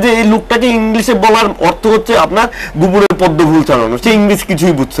জানি যে এই লোকটাকে ইংলিশে বলার অর্থ হচ্ছে আপনার গোবরের পদ্ম ফুল চালানো, সে ইংলিশ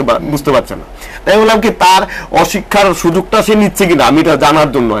কিছুই বুঝতে পারছে না। তাই বললাম কি তার অশিক্ষার সুযোগটা সে নিচ্ছে কিনা আমি এটা জানার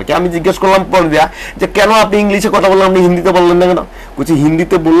জন্য আর কি। আমি জিজ্ঞেস করলাম পরে দেয়া যে কেন আপনি ইংলিশে কথা বললেন, আপনি হিন্দিতে বললেন না কেন? বলছি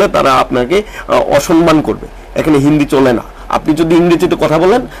হিন্দিতে বললে তারা আপনাকে অসম্মান করবে, এখানে হিন্দি চলে না। আপনি যদি ইংরেজিতে কথা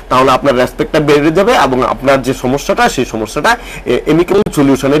বলেন তাহলে আপনার রেসপেক্টটা বেড়ে যাবে এবং আপনার যে সমস্যাটা, সেই সমস্যাটা এমিক্যাল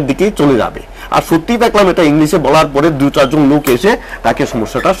সলিউশনের দিকেই চলে যাবে। আর সত্যিই দেখলাম এটা ইংলিশে বলার পরে 2-4 জন লোক এসে তাকে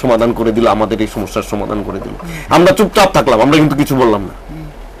সমস্যাটা সমাধান করে দিল, আমাদের এই সমস্যার সমাধান করে দিল। আমরা চুপচাপ থাকলাম, আমরা কিন্তু কিছু বললাম না,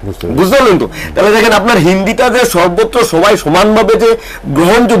 বুঝতে পারলেন তো? তাহলে দেখেন আপনার হিন্দিটা যে সর্বত্র সবাই সমানভাবে যে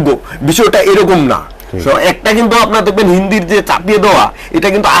গ্রহণযোগ্য, বিষয়টা এরকম না। একটা কিন্তু আপনার দেখবেন হিন্দির যে চাপিয়ে দেওয়া, এটা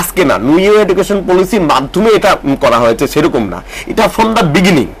কিন্তু আজকে না, নিউ এডুকেশন পলিসির মাধ্যমে এটা করা হয়েছে সেরকম না, এটা ফ্রম দ্য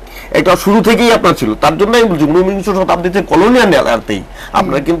বিগিনিং, এটা শুরু থেকেই আপনার ছিল। তার জন্য ঊনবিংশ শতাব্দীতে কলোনিয়াল আর্থেই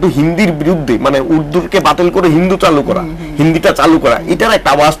আপনার কিন্তু হিন্দির বিরুদ্ধে, মানে উর্দুকে বাতিল করে হিন্দু চালু করা, হিন্দিটা চালু করা, এটার একটা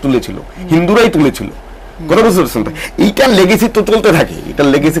আওয়াজ তুলেছিল, হিন্দুরাই তুলেছিল। কথা বুঝতে পারছেন? এইটার লেগেসি তো চলতে থাকে, এটার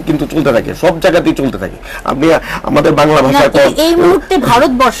লেগেসি কিন্তু চলতে থাকে, সব জায়গাতেই চলতে থাকে। আপনি আমাদের বাংলা ভাষা এই মুহূর্তে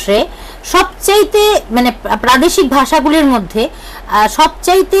ভারতবর্ষে সবচাইতে মানে প্রাদেশিক ভাষাগুলির মধ্যে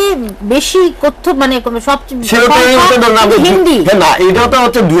সবচাইতে বেশি কথ্য মানে হিন্দি না, এটা তো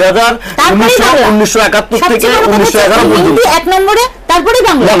হচ্ছে 1971 থেকে 1911 পর্যন্ত এক নম্বরে, তারপরে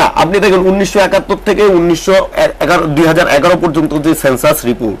বাংলা। না, আপনি দেখেন 1971 থেকে 2011 পর্যন্ত যে সেন্সাস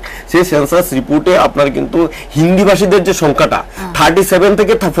রিপোর্ট, সেই সেন্সাস রিপোর্টে আপনার কিন্তু হিন্দি ভাষীদের যে সংখ্যাটা 37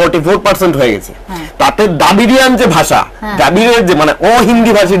 থেকে 44% হয়ে গেছে। তাতে দ্রাবিড়িয়ান যে ভাষা, দ্রাবিড়ের যে মানে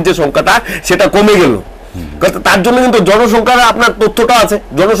অহিন্দি ভাষীর যে সংখ্যাটা, সেটা কমে গেল। তার জন্য কিন্তু জনসংখ্যার আপনার তথ্যটা আছে,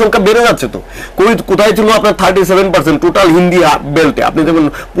 জনসংখ্যা বেড়ে যাচ্ছে। তো কোথায় ছিল আপনার 37% টোটাল হিন্দি বেল্টে, আপনি দেখুন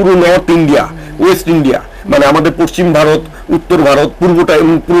পুরো নর্থ ইন্ডিয়া, ওয়েস্ট ইন্ডিয়া, মানে আমাদের পশ্চিম ভারত, উত্তর ভারত,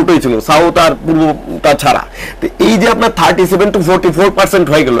 পুরোটাই ছিল, সাউথ আর পূর্বটা ছাড়া। তো এই যে আপনার 37 to 44%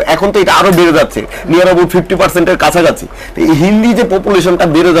 হয়ে গেল, এখন তো এটা আরো বেড়ে যাচ্ছে, নিয়ার অ্যাবাউট 50% কাছাকাছি। তো এই হিন্দি যে পপুলেশনটা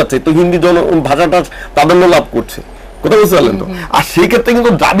বেড়ে যাচ্ছে, তো হিন্দি ভাষাটা প্রাধান্য লাভ করছে। কথা বুঝতে পারলেন তো? আর সেই ক্ষেত্রে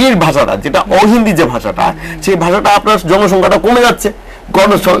কিন্তু দ্রাবিড় ভাষাটা, যেটা অহিন্দি যে ভাষাটা, সেই ভাষাটা আপনার জনসংখ্যাটা কমে যাচ্ছে,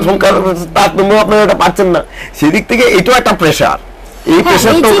 জনসংখ্যার তারতম্য আপনারা এটা পাচ্ছেন না। সেদিক থেকে এটাও একটা প্রেশার, এই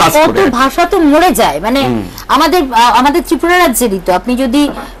প্রেশারটাও কাজ করে। ভাষা তো মরে যায়, মানে আমাদের ত্রিপুরা রাজ্যেরই তো আপনি যদি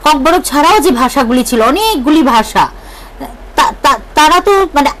ককবরক ছাড়াও যে ভাষাগুলি ছিল, অনেকগুলি ভাষা, তারা তো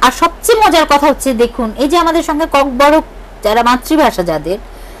মানে, আর সবচেয়ে মজার কথা হচ্ছে দেখুন, এই যে আমাদের সঙ্গে ককবরক যারা মাতৃভাষা যাদের,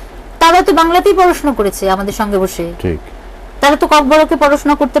 তারা তো বাংলাতেই পড়াশোনা করেছে আমাদের সঙ্গে বসে, তারা তো ককবরকে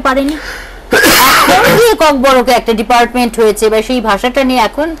পড়াশোনা করতে পারেনি। এখন গিয়ে ককবরকে একটা ডিপার্টমেন্ট হয়েছে বা সেই ভাষাটা নিয়ে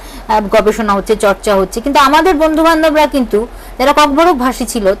এখন গবেষণা হচ্ছে, চর্চা হচ্ছে, কিন্তু আমাদের বন্ধু বান্ধবরা কিন্তু যারা ককবরক ভাষী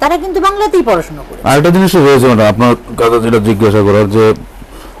ছিল, তারা কিন্তু বাংলাতেই পড়াশোনা করে। আরেকটা জিনিস রয়েছে ম্যাডাম, আপনার কাছে যেটা জিজ্ঞাসা করার, যে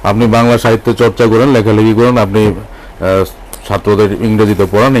আপনি বাংলা সাহিত্য চর্চা করেন, লেখালেখি করেন, আপনি ছাত্রদের ইংরেজিতে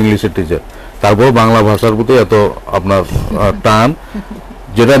পড়ান, ইংলিশের টিচার, তারপর বাংলা ভাষার প্রতি এত আপনার টান,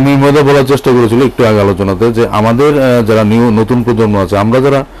 যেটা নির্মদা বলার চেষ্টা করেছিল একটু আগে আলোচনাতে, যে আমাদের যারা নতুন প্রজন্ম আছে, আমরা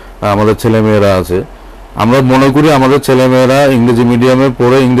যারা আমাদের ছেলেমেয়েরা আছে, আমরা মনে করি আমাদের ছেলেমেয়েরা ইংরেজি মিডিয়ামে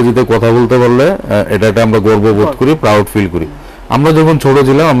পড়ে ইংরেজিতে কথা বলতে পারলে এটা আমরা গর্ববোধ করি, প্রাউড ফিল করি। আমরা যখন ছোট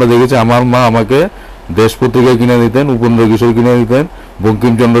ছিলাম, আমরা দেখেছি আমার মা আমাকে দেশ পত্রিকা কিনে দিতেন, উপেন্দ্র কিশোর কিনে দিতেন,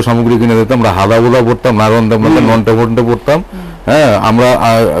 বঙ্কিমচন্দ্র সামগ্রী কিনে দিতাম, আমরা হাদাবোদা পড়তাম, নারন্দা নন্টে ফন্টে পড়তাম, হ্যাঁ, আমরা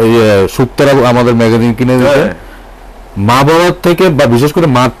সুক্তারা আমাদের ম্যাগাজিন কিনে দিতেন। মা বাবার থেকে বা বিশেষ করে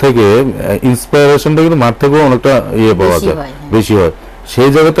মার থেকে ইন্সপিরেশনটা কিন্তু মার থেকেও অনেকটা পাওয়া যায়, বেশি হয়। সেই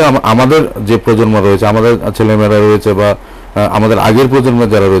জায়গাতে আমাদের যে প্রজন্ম রয়েছে, আমাদের ছেলেমেয়েরা রয়েছে, বা আমাদের আগের প্রজন্মের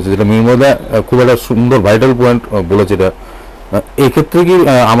যারা রয়েছে, যেটা নির্মদা খুব একটা সুন্দর ভাইটাল পয়েন্ট বলেছে, এটা এক্ষেত্রে কি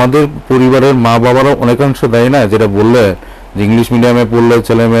আমাদের পরিবারের মা বাবারও অনেকাংশ দেয় না, যেটা বললে যে ইংলিশ মিডিয়ামে পড়লে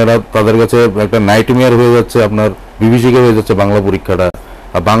ছেলেমেয়েরা তাদের কাছে একটা নাইটমেয়ার হয়ে যাচ্ছে, আপনার বিভীষিকা হয়ে যাচ্ছে বাংলা পরীক্ষাটা।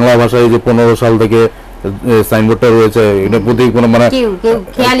 আর বাংলা ভাষায় যে 15 সাল থেকে সাইনবোর্ডটা রয়েছে, এটার প্রতি কোনো মানে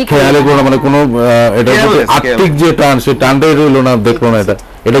খেয়ালি কোনো মানে কোনো এটার প্রতি আত্মিক যে টান, সেই টানটাই রইলো না, দেখলো না।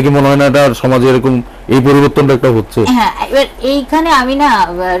 এটা কি মনে হয় না এটা সমাজে এরকম এই পরিবর্তনটা একটা হচ্ছে? হ্যাঁ, এবার এইখানে আমি না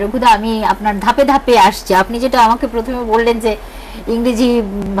রঘুদা, আমি আপনার ধাপে ধাপে আসছি। আপনি যেটা আমাকে প্রথমে বললেন যে ইংরেজি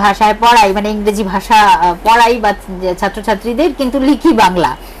ভাষায় পড়াই, মানে ইংরেজি ভাষা পড়াই বা ছাত্রছাত্রীদের, কিন্তু লিখি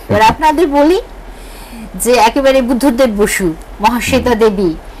বাংলা। এবার আপনাদের বলি যে একেবারে বুদ্ধদেব বসু, মহাশ্বেতা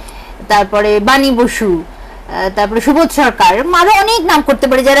দেবী, তারপরে বাণী বসু, তারপরে সুবোধ সরকার, আরো অনেক নাম করতে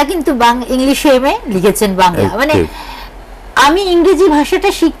পারে, যারা কিন্তু ইংলিশে এমএ লিখেছেন বাংলা। মানে আমি ইংরেজি ভাষাটা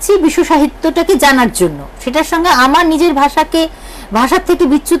শিখছি বিশ্ব সাহিত্যটাকে জানার জন্য, সেটার সঙ্গে আমার নিজের ভাষার থেকে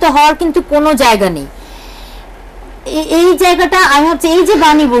বিচ্যুত হওয়ার কিন্তু কোনো জায়গা নেই। এই জায়গাটা আমি ভাবছি, এই যে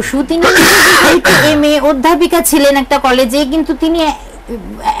বাণী বসু, তিনি এমএ অধ্যাপিকা ছিলেন একটা কলেজে, কিন্তু তিনি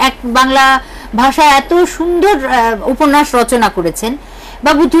এক বাংলা ভাষায় এত সুন্দর উপন্যাস রচনা করেছেন।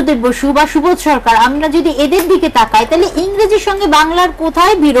 বা বুদ্ধদেব বসু বা সুবোধ সরকার, আমরা যদি এদের দিকে তাকাই, তাহলে ইংরেজির সঙ্গে বাংলার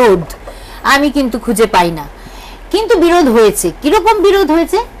কোথায় বিরোধ আমি কিন্তু খুঁজে পাই না। কিন্তু বিরোধ হয়েছে, কিরকম বিরোধ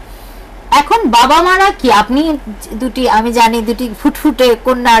হয়েছে? এখন বাবা মারা কি, আপনি দুটি, আমি জানি দুটি ফুটফুটে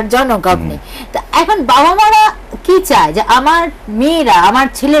কন্যার জনক আপনি, তা এখন বাবা মারা কি চায় যে আমার মেয়েরা, আমার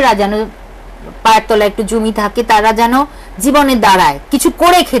ছেলেরা যেন পায়ের তলায় একটু জমি থাকে, তারা যেন জীবনে দাঁড়ায়, কিছু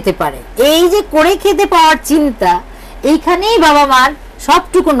করে খেতে পারে। এই যে করে খেতে পাওয়ার চিন্তা, এইখানেই বাবা মার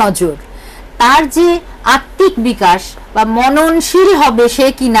সবটুকু নজর। তার যে আত্মিক বিকাশ বা মননশীল হবে সে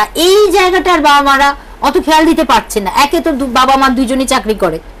কিনা, এই জায়গাটার বাবা মারা অত খেয়াল দিতে পারছে না। একে তো বাবা মা দুইজনই চাকরি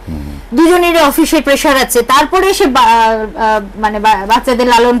করে, দুজনের অফিসের প্রেশার আছে, তারপরে এসে মানে বাচ্চাদের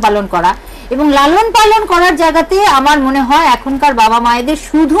লালন পালন করা, এবং লালন পালন করার জায়গাতে আমার মনে হয় এখনকার বাবা মায়েদের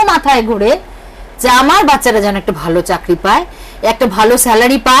শুধু মাথায় ঘুরে যে আমার বাচ্চারা যেন একটা ভালো চাকরি পায়, একটা ভালো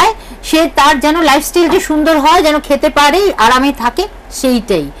স্যালারি পায়, সে তার যেন লাইফস্টাইলটা সুন্দর হয়, যেন খেতে পারে, আরামে থাকে,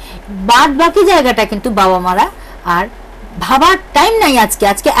 সেইটাই। বাদ বাকি জায়গাটা কিন্তু বাবা মারা আর ভাবার টাইম নাই।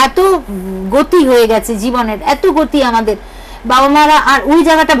 আজকে এত গতি হয়ে গেছে জীবনের, এত গতি আমাদের, বাবা মারা আর ওই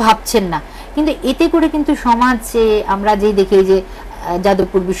জায়গাটা ভাবছেন না। কিন্তু এতে করে কিন্তু সমাজে আমরা যে দেখি যে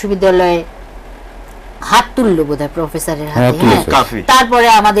যাদবপুর বিশ্ববিদ্যালয়ে হাত তুললো বোধহয় প্রফেসরের হাতে, তারপরে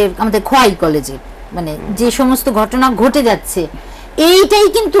আমাদের খোয়াই কলেজে মানে যে সমস্ত ঘটনা ঘটে যাচ্ছে, এইটাই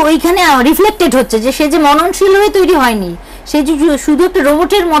কিন্তু ওইখানে রিফ্লেক্টেড হচ্ছে যে সে যে মননশীল হয়ে তৈরি হয়নি, সে যে শুধু একটা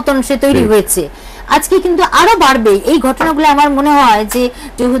রোবটের মতন সে তৈরি হয়েছে। আজকে কিন্তু আরো বাড়বে এই ঘটনাগুলো। আমার মনে হয় যে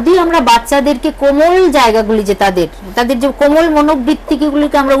যদি আমরা বাচ্চাদেরকে কোমল জায়গাগুলি, যে তাদের যে কোমল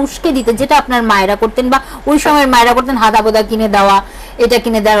মনোবৃত্তিগুলিকে আমরা উস্কে দিতে, যেটা আপনার মায়েরা করতেন বা ওই সময়ের মায়েরা করতেন, হাদা বোদা কিনে দেওয়া, এটা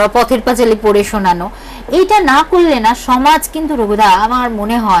কিনে দেওয়া, পথের পাঁচালি পড়ে শোনানো, এইটা না করলে না সমাজ কিন্তু রঘুদা আমার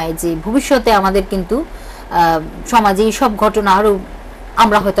মনে হয় যে ভবিষ্যতে আমাদের কিন্তু সমাজে এই সব ঘটনা আরো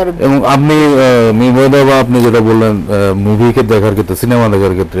আমরা হয়তো আরো। এবং আপনি আপনি যেটা বললেন মুভিকে দেখার ক্ষেত্রে, সিনেমা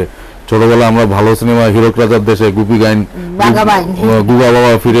দেখার ক্ষেত্রে, ছোটবেলা আমরা ভালো সিনেমা হিরোক রাজার দেশে গুপি গাইন, গুগা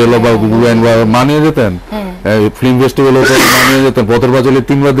বাবা ফিরে এলো বা গুপি গাইন মানিয়ে যেতেন, ফিল্ম ফেস্টিভ্যালে মানিয়ে যেতেন, পথের পাঁচালী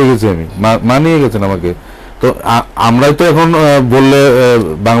 3বার দেখেছি আমি, মানিয়ে গেছেন আমাকে। তো আমরাই তো এখন বললে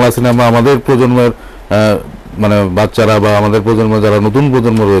বাংলা সিনেমা আমাদের প্রজন্মের মানে বাচ্চারা বা আমাদের প্রজন্ম যারা নতুন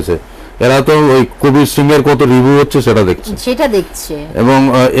প্রজন্ম রয়েছে, এরা তো ওই কবির সিং এর কত রিভিউ হচ্ছে সেটা দেখছে। এবং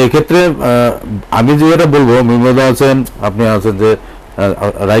এক্ষেত্রে আমি যেটা বলবো, মিমদা আছেন, আপনি আছেন, যে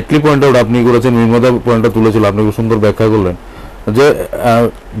রাইটলি পয়েন্ট আউট আপনি করেছেন, মিমদা পয়েন্টটা তুলেছিল, আপনি খুব সুন্দর ব্যাখ্যা করলেন যে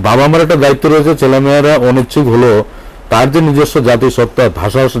বাবা মার একটা দায়িত্ব রয়েছে, ছেলেমেয়েরা অনিচ্ছুক হলো তার যে নিজস্ব জাতির সত্তা,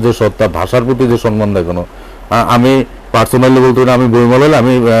 ভাষার যে সত্তা, ভাষার প্রতি যে সম্মান দেখানো। আমি পার্সোনালি বলতে পারি, আমি বইমেলা হলে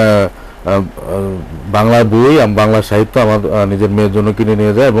আমি বাংলা বই, বাংলা সাহিত্য আমার নিজের মেয়ের জন্য কিনে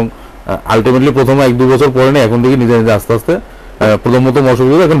নিয়ে যায়, এবং আলটিমেটলি প্রথমে 1-2 বছর পরে নেই, এখন দেখি নিজে নিজে আস্তে আস্তে প্রথমত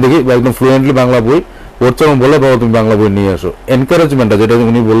অসুবিধা, এখন দেখি একদম ফ্লুয়েন্টলি বাংলা বই পড়ছে এবং বলে বাবা তুমি বাংলা বই নিয়ে আসো। এনকারেজমেন্টটা যেটা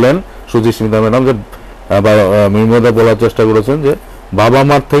উনি বললেন, সুচিস্মিতা ম্যাডাম, যে মিমদা বলার চেষ্টা করেছেন যে বাবা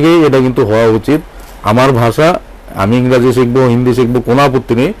মার থেকেই এটা কিন্তু হওয়া উচিত। আমার ভাষা, আমি ইংরাজি শিখবো, হিন্দি শিখবো, কোনো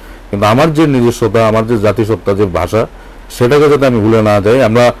আপত্তি নেই, কিন্তু আমার যে নিজস্বতা, আমার যে জাতিসত্তা, যে ভাষা, সেটাকে যাতে আমি ভুলে না যাই।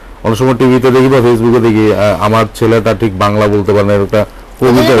 আমরা অনেক সময় টিভিতে দেখি বা ফেসবুকে দেখি আমার ছেলেটা ঠিক বাংলা বলতে পারে না, এটা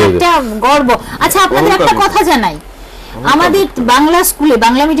কবিতা হয়ে যায়, গর্ব। আচ্ছা, আপনাদের একটা কথা জানাই, আমাদের বাংলা স্কুলে,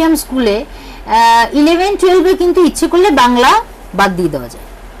 বাংলা মিডিয়াম স্কুলে 11-12 কিন্তু ইচ্ছে করলে বাংলা বাদ দিয়ে দেওয়া যায়।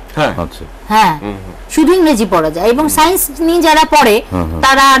 হ্যাঁ, শুধু ইংরেজি পড়া যায়, এবং সায়েন্স নিয়ে যারা পড়ে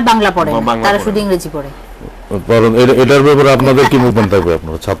তারা আর বাংলা পড়ে না, তারা শুধু ইংরেজি পড়ে। এটার ব্যাপারে আপনাদের কি মুভমেন্ট থাকবে?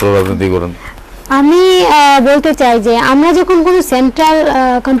 আপনারা ছাত্র রাজনীতি করেন। আমি বলতে চাই যে আমরা যখন কোনো সেন্ট্রাল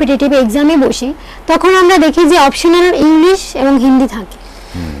কম্পিটিটিভ এক্সামে বসি, তখন আমরা দেখি যে অপশনাল ইংলিশ এবং হিন্দি থাকে,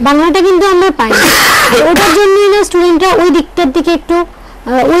 বাংলাটা কিন্তু আমরা পাই না। ওটার জন্যই না স্টুডেন্টরা ওই দিকটার দিকে একটু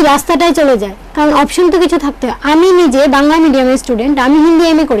ওই রাস্তাটায় চলে যায়, কারণ অপশন তো কিছু থাকতে হয়। আমি নিজে বাংলা মিডিয়ামের স্টুডেন্ট, আমি হিন্দি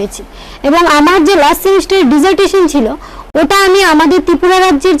এমএ করেছি, এবং আমার যে লাস্ট সেমিস্টারের ডিসার্টেশন ছিল, ওটা আমি আমাদের ত্রিপুরা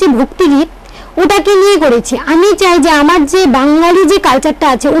রাজ্যের যে ভক্তিগীত, ওটাকে নিয়ে করেছি। আমি চাই যে আমার যে বাঙালি যে কালচারটা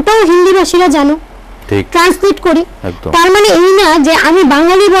আছে, ওটাও হিন্দিভাষীরা জানো, ট্রান্সলেট করি। তার মানে এই না যে আমি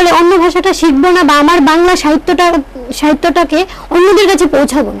বাঙালি বলে অন্য ভাষাটা শিখবো না, বা আমার বাংলা সাহিত্যটাকে অন্যদের কাছে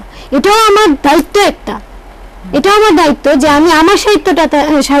পৌঁছাবো না। এটাও আমার দায়িত্ব একটা, এটাও আমার দায়িত্ব যে আমি আমার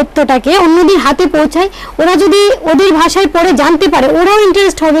সাহিত্যটাকে অন্যদের হাতে পৌঁছাই। ওরা যদি ওদের ভাষায় পড়ে জানতে পারে, ওরাও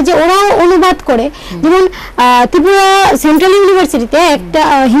ইন্টারেস্ট হবে যে ওরাও অনুবাদ করে। যেমন ত্রিপুরা সেন্ট্রাল ইউনিভার্সিটিতে একটা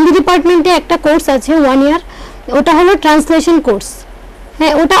হিন্দি ডিপার্টমেন্টে একটা কোর্স আছে 1 ইয়ার, ওটা হলো ট্রান্সলেশন কোর্স।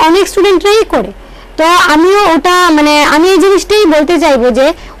 হ্যাঁ, ওটা অনেক স্টুডেন্টরাই করে। তো আমিও ওটা মানে আমি এই জিনিসটাই বলতে চাইবো যে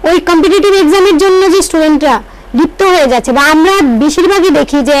ওই কম্পিটিটিভ এক্সামের জন্য যে স্টুডেন্টরা লিপ্ত হয়ে যাচ্ছে, বা আমরা বেশিরভাগই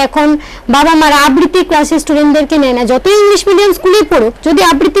দেখি যে এখন বাবা মারা আবৃত্তি ক্লাসে স্টুডেন্টদেরকে নেয় না। যত ইংলিশ মিডিয়াম স্কুলে পড়ুক, যদি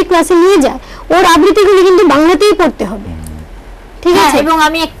আবৃত্তি ক্লাসে নিয়ে যায়, ওর আবৃত্তিগুলি কিন্তু বাংলাতেই পড়তে হবে, ঠিক আছে? এবং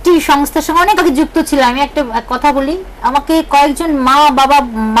আমি একটি সংস্থার সঙ্গে অনেক আগে যুক্ত ছিলাম। আমি একটা কথা বলি, আমাকে কয়েকজন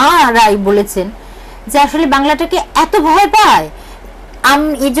মারাই বলেছেন যে আসলে বাংলাটাকে এত ভয় পায়, আমি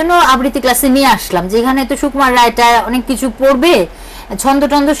এই জন্য আবৃত্তি ক্লাসে নিয়ে আসলাম, যেখানে তো সুকুমার রায়টা অনেক কিছু পড়বে, ছন্দ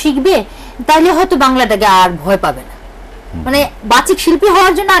টন্দ শিখবে, তাইলে হয়তো বাংলাটাকে আর ভয় পাবে না। মানে বাচিক শিল্পী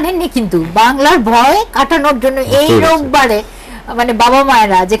হওয়ার জন্য আনেননি, কিন্তু বাংলার ভয় কাটানোর জন্য এই রোববারে মানে বাবা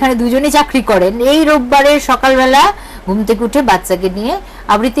মায়েরা যেখানে দুজনেই চাকরি করেন, এই রোববারে সকালবেলা ঘুম থেকে উঠে বাচ্চাকে নিয়ে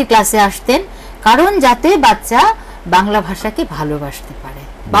আবৃত্তি ক্লাসে আসতেন, কারণ যাতে বাচ্চা বাংলা ভাষাকে ভালোবাসতে পারে।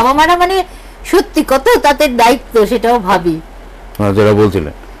 বাবা মারা মানে সত্যি কত তাদের দায়িত্ব, সেটাও ভাবি যারা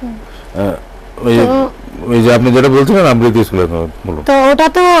বলছিলেন। ওই যে আপনি যেটা বলছিলেন আমৃতি স্কুলে, বলুন। তো ওটা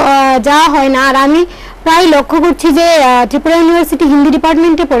তো যাওয়া হয় না। আর আমি প্রায় লক্ষ্য করছি যে ত্রিপুরা ইউনিভার্সিটি হিন্দি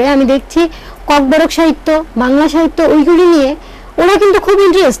ডিপার্টমেন্টে পড়ে আমি দেখছি ককবরক সাহিত্য, বাংলা সাহিত্য ওইগুলি নিয়ে ওরা কিন্তু খুব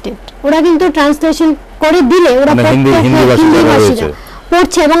ইন্টারেস্টেড। ওরা কিন্তু ট্রান্সলেশন করে দিলে ওরা হিন্দি ভাষীরা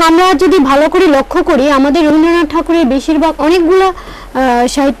পড়ছে। এবং আমরা যদি ভালো করে লক্ষ্য করি, আমাদের রবীন্দ্রনাথ ঠাকুরের বেশিরভাগ অনেকগুলো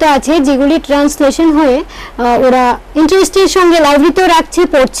সাহিত্য আছে যেগুলি ট্রান্সলেশন হয়ে ওরা ইন্টারেস্টের সঙ্গে লাইব্রেরিতেও রাখছে,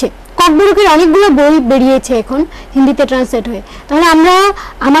 পড়ছে। ককবরকের অনেকগুলো বই বেরিয়েছে এখন হিন্দিতে ট্রান্সলেট হয়ে। তাহলে আমরা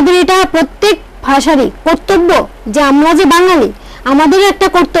আমাদের এটা প্রত্যেক ভাষারই কর্তব্য যে আমরা যে বাঙালি, আমাদের একটা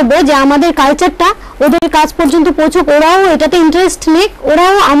কর্তব্য যে আমাদের কালচারটা ওদের কাছ পর্যন্ত পৌঁছুক, ওরাও এটাতে ইন্টারেস্ট নিক,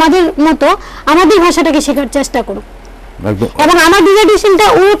 ওরাও আমাদের মতো আমাদের ভাষাটাকে শেখার চেষ্টা করুক। এবং আমার ডিজার্টেশনটা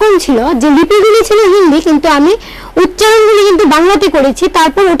ওরকম ছিল যে লিপিগুলি ছিল হিন্দি, কিন্তু আমি উচ্চারণগুলি কিন্তু বাংলাতে করেছি,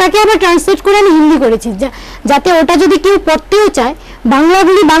 তারপর ওটাকে আবার ট্রান্সলেট করে আমি হিন্দি করেছি, যাতে ওটা যদি কেউ পড়তেও চায়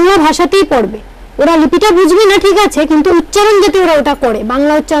বাংলাগুলি বাংলা ভাষাতেই পড়বে। ওরা লিপিটা বুঝবে না ঠিক আছে, কিন্তু উচ্চারণ যাতে ওরা ওটা করে,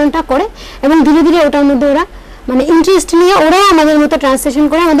 বাংলা উচ্চারণটা করে, এবং ধীরে ধীরে ওটার মধ্যে ওরা মানে ইন্টারেস্ট নিয়ে ওরাও আমাদের মতো ট্রান্সলেশন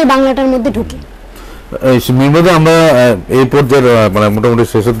করে আমাদের বাংলাটার মধ্যে ঢুকে। আমরা এই পর্যায়ে মানে মোটামুটি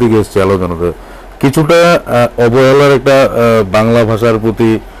শেষের দিকে এসেছি আলোচনাতে। কিছুটা অবহেলার একটা বাংলা ভাষার প্রতি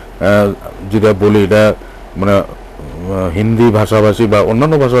যেটা বলি, এটা মানে হিন্দি ভাষাভাষী বা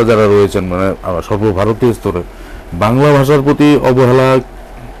অন্যান্য ভাষা যারা রয়েছেন মানে সর্বভারতীয় স্তরে বাংলা ভাষার প্রতি অবহেলা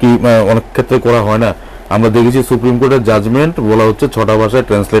কি অনেক ক্ষেত্রে করা হয় না? আমরা দেখেছি সুপ্রিম কোর্টের জাজমেন্ট বলা হচ্ছে 6টা ভাষায়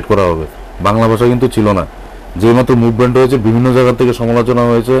ট্রান্সলেট করা হবে, বাংলা ভাষা কিন্তু ছিল না। যে মাত্র মুভমেন্ট হয়েছে, বিভিন্ন জায়গা থেকে সমালোচনা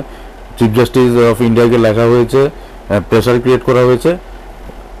হয়েছে, চিফ জাস্টিস অফ ইন্ডিয়াকে লেখা হয়েছে, প্রেসার ক্রিয়েট করা হয়েছে,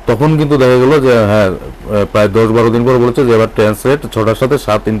 তখন কিন্তু দেখা গেল যে হ্যাঁ প্রায় 10-12 দিন পর বলেছে যে এবার ট্রান্সলেট 6টার সাথে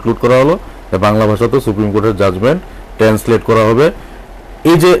 7 ইনক্লুড করা হলো, বাংলা ভাষাতে সুপ্রিম কোর্টের জাজমেন্ট ট্রান্সলেট করা হবে।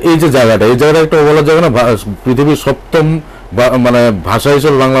 এই যে জায়গাটা, এই জায়গাটা একটা অবহেলার জায়গা না? পৃথিবীর 7ম মানে ভাষা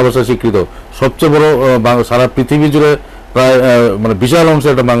হিসেবে বাংলা ভাষা স্বীকৃত, সবচেয়ে বড় সারা পৃথিবী জুড়ে প্রায় মানে বিশাল অংশে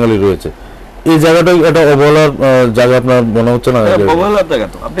একটা বাঙালি রয়েছে। এই জায়গাটা একটা অবহেলার জায়গা আপনার মনে হচ্ছে না? অবহেলার জায়গা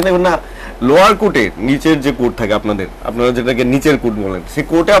তো আপনি দেখবেন না, লোয়ার কোর্টে নিচের যে কোর্ট থাকে আপনারা যেটাকে নিচের কোর্ট বলেন, সেই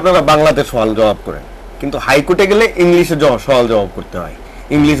কোর্টে আপনারা বাংলাতে সওয়াল জবাব করেন, কিন্তু হাইকোর্টে গেলে ইংলিশে সওয়াল জবাব করতে হয়,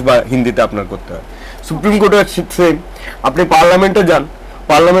 ইংলিশ বা হিন্দিতে আপনার করতে হয়। সুপ্রিম কোর্টে সেম। আপনি পার্লামেন্টে যান,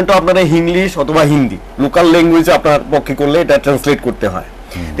 পার্লামেন্টে আপনারা ইংলিশ অথবা হিন্দি লোকাল ল্যাঙ্গুয়েজে আপনার পক্ষে করলে এটা ট্রান্সলেট করতে হয়।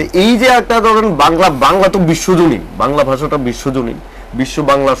 তো এই যে একটা ধরেন বাংলা তো বিশ্বজনীন, বাংলা ভাষাটা বিশ্বজনীন, বিশ্ব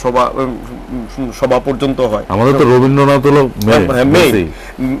বাংলা সভা পর্যন্ত হয়। আমাদের তো রবীন্দ্রনাথ হলো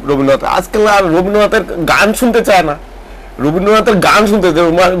রবীন্দ্রনাথ, আজকাল আর রবীন্দ্রনাথের গান শুনতে চায় না। রবীন্দ্রনাথের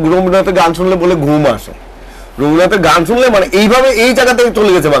গান শুনলে বলে ঘুম আসে। রবীন্দ্রনাথের গান শুনলে মানে এইভাবে এই জায়গাতে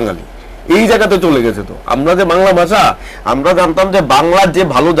চলে গেছে বাঙালি, এই জায়গাতে চলে গেছে। তো আমরা যে বাংলা ভাষা, আমরা জানতাম যে বাংলা যে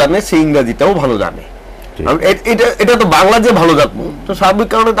ভালো জানে সে ইংরাজিটাও ভালো জানে। এটা তো বাংলা যে ভালো জানবো, তো স্বাভাবিক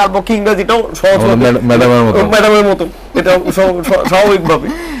কারণে তার পক্ষে ইংরাজিটাও সহজ, ম্যাডামের মতো, এটা স্বাভাবিকভাবে।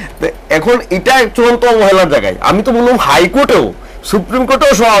 এখন এটা চূড়ান্ত অবহেলার জায়গায়। আমি তো বললাম হাইকোর্টেও, সুপ্রিম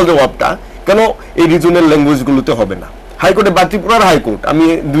কোর্টেও সওয়াল জবাবটা কেন এই রিজনাল ল্যাঙ্গুয়েজ গুলোতে হবে না? হাইকোর্টে বা ত্রিপুরার হাইকোর্ট আমি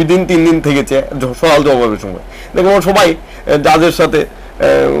 2 দিন 3 দিন থেকেছে সওয়াল জবাবের সময়, দেখুন সবাই জাজের সাথে,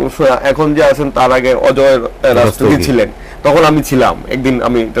 এখন যে আছেন তার আগে অজয় রাষ্ট্রপতি ছিলেন, তখন আমি ছিলাম একদিন,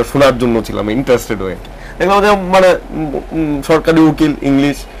 আমি এটা শোনার জন্য ছিলাম ইন্টারেস্টেড হয়ে। দেখলাম যে মানে সরকারি উকিল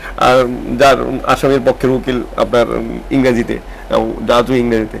ইংলিশ, আর যার আসামির পক্ষের উকিল আপনার ইংরেজিতে, জাজও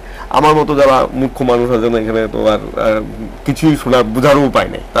ইংরেজিতে। আমার মতো যারা মুখ্য মানুষ আছেন এখানে তো আর কিছুই শোনার বোঝারও উপায়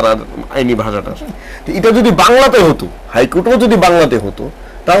নেই, তারা আইনি ভাষাটা। এটা যদি বাংলাতে হতো, হাইকোর্টেও যদি বাংলাতে হতো,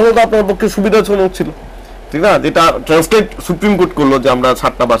 তাহলে তো আপনার পক্ষে সুবিধাজনক ছিল, ঠিক না? যেটা ট্রান্সলেট সুপ্রিম কোর্ট করলো যে আমরা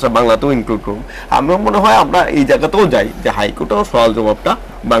 7টা ভাষা বাংলাতেও ইনক্লুড করবো। আমরা মনে হয় আমরা এই জায়গাতেও যাই যে হাইকোর্টেও সওয়াল জবাবটা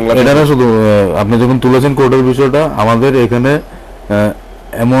বাংলা। এটা না শুধু আপনি যখন তুলেছেন কোর্টের বিষয়টা, আমাদের এখানে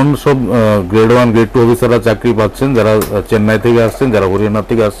এমন সব গ্রেড 1 গ্রেড 2 অফিসাররা চাকরি পাচ্ছেন যারা চেন্নাই থেকে আসছেন, যারা হরিয়ানা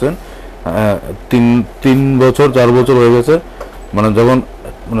থেকে আসছেন, 3 বছর 4 বছর হয়ে গেছে, মানে যখন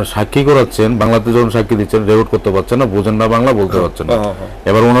মানে সাক্ষী করাচ্ছেন, বাংলাতে যখন সাক্ষী দিচ্ছেন রেকর্ড করতে পারছেন না, বোঝেন না বাংলা, বলতে পারছেন না।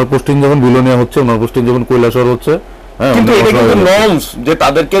 এবার ওনার পোস্টিং যখন বিলোনিয়া হচ্ছে, ওনার পোস্টিং যখন কৈলাসহর হচ্ছে, কিন্তু এটা কিন্তু নর্মস যে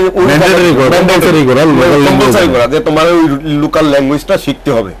তাদেরকে যে তোমার ওই লোকাল ল্যাঙ্গুয়েজটা শিখতে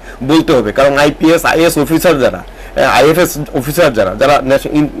হবে, বলতে হবে। কারণ আইপিএস আইএস অফিসার যারা, আইএফএস অফিসার যারা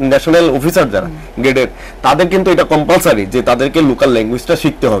ন্যাশনাল অফিসার যারা গ্রেডের, তাদের কিন্তু এটা কম্পালসারি যে তাদেরকে লোকাল ল্যাঙ্গুয়েজটা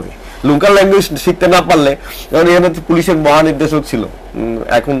শিখতে হবে। লোকাল ল্যাঙ্গুয়েজ শিখতে না পারলে, কারণ এখানে পুলিশের মহানির্দেশক ছিল,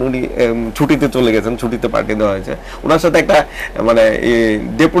 এখন উনি ছুটিতে চলে গেছেন, ছুটিতে পাঠিয়ে দেওয়া হয়েছে। ওনার সাথে একটা মানে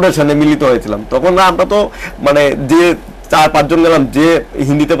ডেপুটেশনে মিলিত হয়েছিলাম, তখন আমরা তো মানে যে 4-5 জন গেলাম, যে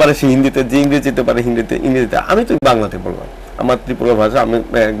হিন্দিতে পারে সে হিন্দিতে, যে ইংরেজিতে পারে ইংরেজিতে, আমি তো বাংলাতে বললাম, আমার ত্রিপুরা ভাষা আমি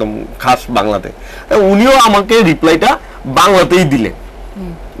একদম খাস বাংলাতে। উনিও আমাকে রিপ্লাইটা বাংলাতেই দিলেন,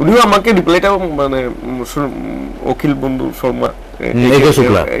 উনিও আমাকে রিপ্লাইটা মানে অখিল বন্ধু শর্মা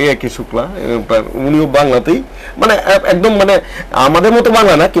একে শুক্লা উনিও বাংলাতেই মানে একদম মানে আমাদের মতো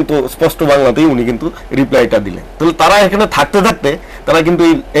বাংলা না কিন্তু স্পষ্ট বাংলাতেই উনি কিন্তু রিপ্লাইটা দিলেন। তাহলে তারা এখানে থাকতে থাকতে তারা কিন্তু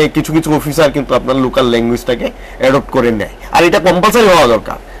এই কিছু কিছু অফিসার কিন্তু আপনার লোকাল ল্যাঙ্গুয়েজটাকে অ্যাডপ্ট করে নেয়, আর এটা কম্পালসারি হওয়া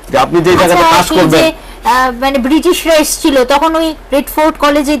দরকার যে আপনি যে জায়গাতে কাজ করবেন। মানে ব্রিটিশরা এসেছিল তখন ওই রেড ফোর্ট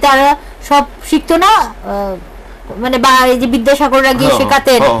কলেজে তারা সব শিখতো না, মানে বা এই যে বিদ্যাসাগররা গিয়ে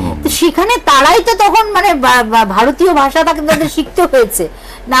শেখাতেন, তো সেখানে তারাই তো তখন মানে ভারতীয় ভাষাটা তাদের শিখতে হয়েছে,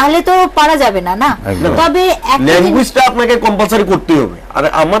 না হলে তো পারা যাবে না। তবে ল্যাঙ্গুয়েজটা আপনাকে কম্পালসারি করতেই হবে। আর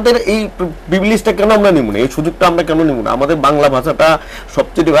আমাদের এই প্রিভিলেজটা কেন আমরা নিব না, এই সুযোগটা আমরা কেন নিব না? আমাদের বাংলা ভাষাটা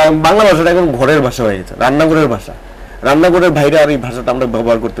সবচেয়ে, বাংলা ভাষাটা এখন ঘরের ভাষা হয়ে গেছে, রান্নাঘরের ভাষা। রান্নাঘরের বাইরে আর এই ভাষাটা আমরা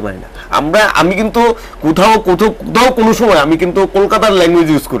ব্যবহার করতে পারি না। আমি কিন্তু কোথাও কোনো সময় আমি কিন্তু কলকাতার ল্যাঙ্গুয়েজ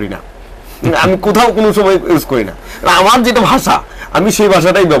ইউজ করি না, আমি কোথাও কোনো সময় ইউজ করি না। আমার যেটা ভাষা আমি সেই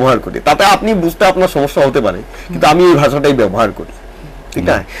ভাষাটাই ব্যবহার করি, তাতে আপনি বুঝতে আপনার সমস্যা হতে পারে, কিন্তু আমি এই ভাষাটাই ব্যবহার করি, ঠিক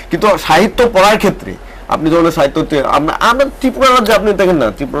না? কিন্তু সাহিত্য পড়ার ক্ষেত্রে আপনি যখন সাহিত্যতে আমরা ত্রিপুরা রাজ্যে আপনি দেখেন না,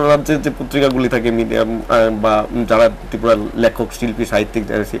 ত্রিপুরা রাজ্যে যে পত্রিকাগুলি থাকে মিডিয়াম বা যারা ত্রিপুরার লেখক শিল্পী সাহিত্যিক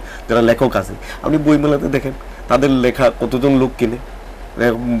যারা লেখক আছে, আপনি বইমেলাতে দেখেন তাদের লেখা কতজন লোক কিনে,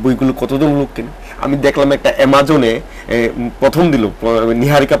 বইগুলো কতজন লোক কিনে। আমি দেখলাম একটা অ্যামাজনে প্রথম দিল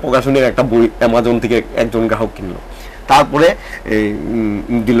নিহারিকা প্রকাশনের একটা বই, অ্যামাজন থেকে একজন গ্রাহক কিনলো, তারপরে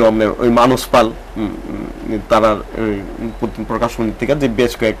দিল আপনার ওই মানস পাল তারা প্রকাশনী থেকে যে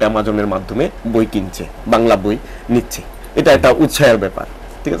বেশ কয়েকটা অ্যামাজনের মাধ্যমে বই কিনছে, বাংলা বই নিচ্ছে। এটা একটা উৎসাহের ব্যাপার,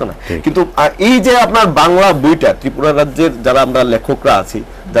 ঠিক আছে না? কিন্তু এই যে আপনার বাংলা বইটা ত্রিপুরা রাজ্যের যারা আমরা লেখকরা আছি,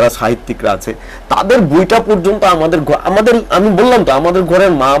 যারা সাহিত্যিকরা আছে, তাদের বইটা পর্যন্ত আমাদের আমি বললাম তো, আমাদের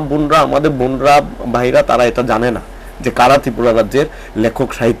ঘরের মা বোনরা, আমাদের বোনরা ভাইরা তারা এটা জানে না যে কারা ত্রিপুরা রাজ্যের লেখক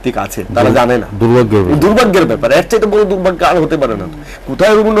সাহিত্যিক আছে, তারা জানে না। দুর্ভাগ্যের ব্যাপার, এর চাইতে বড় দুর্ভাগ্য আর হতে পারে না।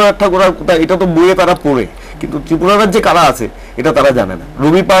 কোথায় রবীন্দ্রনাথ ঠাকুর আর কোথায়, এটা তো বইয়ে তারা পড়ে, কিন্তু ত্রিপুরা রাজ্যে কারা আছে এটা তারা জানে না।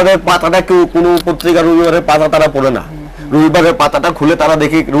 রবিবারের পাতাটা কেউ কোনো পত্রিকা রবিবারের পাতা তারা পড়ে না, রবিবারের পাতাটা খুলে তারা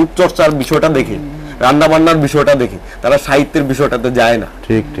দেখে রূপচর্চার বিষয়টা দেখে, রান্না বান্নার বিষয়টা দেখে, তারা সাহিত্যের বিষয়টাতে যায় না।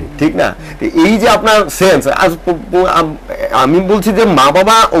 ঠিক ঠিক ঠিক না? এই যে আপনার সেন্স, আমি বলছি যে মা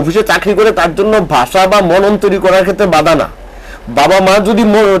বাবা অফিসে চাকরি করে তার জন্য ভাষা বা মনন তৈরি করার ক্ষেত্রে বাধা না। বাবা মা যদি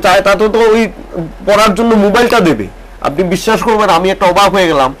চায় তাতে তো ওই পড়ার জন্য মোবাইলটা দেবে। আপনি বিশ্বাস করবেন, আমি একটা অবাক হয়ে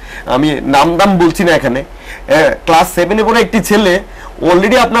গেলাম, আমি নাম বলছি না এখানে, ক্লাস 7-এ পড়ে একটি ছেলে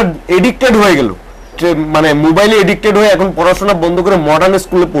অলরেডি আপনার এডিক্টেড হয়ে গেল, মানে মোবাইলে এডিক্টেড হয়ে এখন পড়াশোনা বন্ধ করে মডার্ন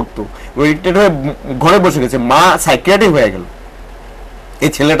স্কুলে পড়তো, এডিক্টেড হয়ে ঘরে বসে গেছে, মা সাইকিয়াট্রিক হয়ে গেল এই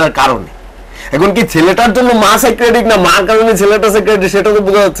ছেলেটার কারণে। এখন কি ছেলেটার জন্য মা সাইকিয়াট্রিক না মার কারণে ছেলেটা সাইকিয়াট্রিক, সেটা তো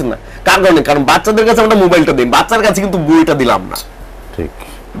বোঝা যাচ্ছে না। কার কারণে? কারণ বাচ্চাদের কাছে আমরা মোবাইলটা দিই, বাচ্চার কাছে কিন্তু বইটা দিলাম না। ঠিক,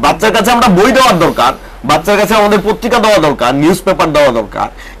 বাচ্চার কাছে আমরা বই দেওয়ার দরকার, বাচ্চার কাছে আমাদের পত্রিকা দেওয়া দরকার, নিউজ পেপার দেওয়া দরকার,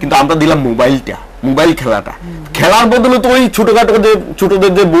 কিন্তু আমরা দিলাম মোবাইলটা, মোবাইল খেলাটা। খেলার বদলে তো ওই ছোটখাটো যে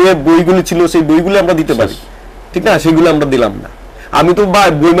ছোটদের যে বইগুলি ছিল সেই বইগুলি আমরা দিতে পারি, ঠিক না? সেগুলো আমরা দিলাম না। আমি তো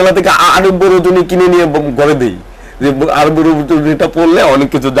বইমেলা থেকে আরব্য রজনী কিনে নিয়ে ঘরে দিই, যে আরব্য রজনীটা পড়লে অনেক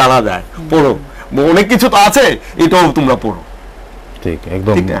কিছু জানা যায়, পড়ো, অনেক কিছু তো আছে, এটাও তোমরা পড়ো। ঠিক,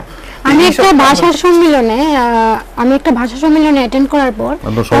 একদম। আমি একটা ভাষা সম্মেলনে অ্যাটেন্ড করার পর,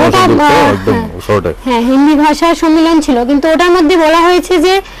 হ্যাঁ হিন্দি ভাষার সম্মেলন ছিল, কিন্তু ওটার মধ্যে বলা হয়েছে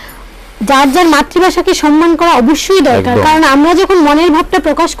যে যার যার মাতৃভাষাকে সম্মান করা অবশ্যই দরকার। কারণ আমরা যখন মনের ভাবটা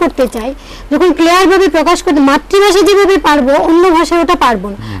প্রকাশ করতে চাই, যখন ক্লিয়ার ভাবে প্রকাশ করতে, মাতৃভাষা যেভাবে পারবো অন্য ভাষায় ওটা পারবো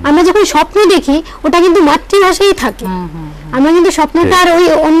না। আমরা যখন স্বপ্ন দেখি ওটা কিন্তু মাতৃভাষাই থাকে, আমরা কিন্তু স্বপ্নটা আর ওই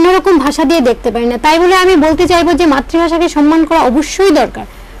অন্যরকম ভাষা দিয়ে দেখতে পারি না। তাই বলে আমি বলতে চাইবো যে মাতৃভাষাকে সম্মান করা অবশ্যই দরকার।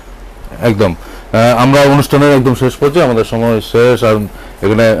 একদম। আমরা অনুষ্ঠানের একদম শেষ পর্যায়ে, আমাদের সময় শেষ, আর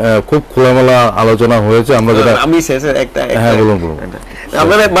এখানে খুব খোলামেলা আলোচনা হয়েছে। আমরা যেটা আমি শেষে একটা, হ্যাঁ বলুন।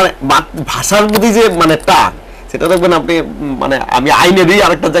 আপনাদের মানে ভাষার প্রতি যে মানে টান, সেটা দেখবেন আপনি, মানে আমি আইনেরই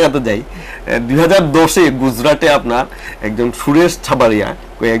আরেকটা জায়গাতে যাই, 2010-এ গুজরাটে আপনার একজন সুরেশ ছাবারিয়া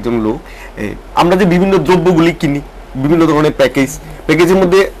একজন লোক, আমরা যে বিভিন্ন দ্রব্যগুলি কিনি, বিভিন্ন ধরনের প্যাকেজের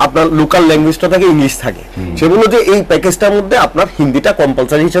মধ্যে আপনার লোকাল ল্যাঙ্গুয়েজটা থাকে, ইংলিশ থাকে। সে বললো যে এই প্যাকেজটার মধ্যে আপনার হিন্দিটা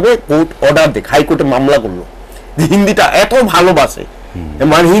কম্পালসারি হিসেবে কোর্ট অর্ডার দেয়, হাইকোর্টে মামলা করলো যে হিন্দিটা এত ভালোবাসে,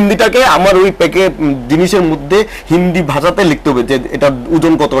 মানে হিন্দিটাকে আমার ওই জিনিসের মধ্যে হিন্দি ভাষাতে লিখতে হবে, যে এটা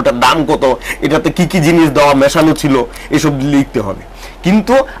ওজন কত, এটার দাম কত, এটাতে কি কি জিনিস দেওয়া মেশানো ছিল, এসব লিখতে হবে।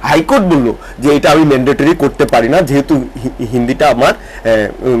 কিন্তু হাইকোর্ট বললো যে এটা আমি ম্যান্ডেটরি করতে পারি না, যেহেতু হিন্দিটা আমার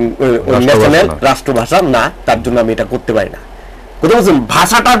ন্যাশনাল রাষ্ট্রভাষা না, তার জন্য আমি এটা করতে পারি না। কথা বলছেন,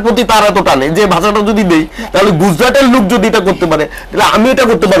 ভাষাটার প্রতি তার এত টানে যে ভাষাটা যদি দেই, তাহলে গুজরাটের লোক যদি এটা করতে পারে, তাহলে আমি এটা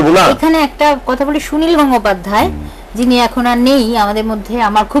করতে পারবো না। এখানে একটা কথা বলি, সুনীল গঙ্গোপাধ্যায়, যিনি এখন আর নেই আমাদের মধ্যে,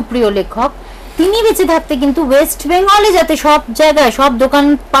 আমার খুব প্রিয় লেখক, তিনি বেঁচে থাকতে কিন্তু ওয়েস্ট বেঙ্গলে যাতে সব জায়গায় সব দোকান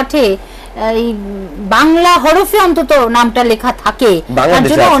পাঠে এই বাংলা হরফে অন্তত নামটা লেখা থাকে, তার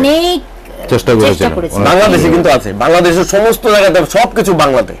জন্য অনেক চেষ্টা করেছেন। বাংলাদেশে কিন্তু আছে, বাংলাদেশের সমস্ত জায়গাতে সবকিছু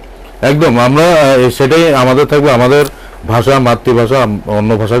বাংলাতে। একদম, আমরা সেটাই আমাদের থাকবে, আমাদের ভাষা মাতৃভাষা,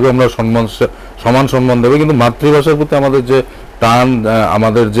 অন্য ভাষাকে আমরা সমান সম্মান দেবে, কিন্তু মাতৃভাষার প্রতি আমাদের যে টান,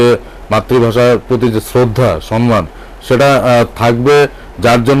 আমাদের যে মাতৃভাষার প্রতি যে শ্রদ্ধা সম্মান সেটা থাকবে।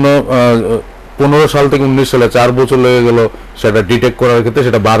 যার জন্য 15 সাল থেকে 19 সালে 4 বছর লেগে গেল সেটা ডিটেক্ট করার ক্ষেত্রে,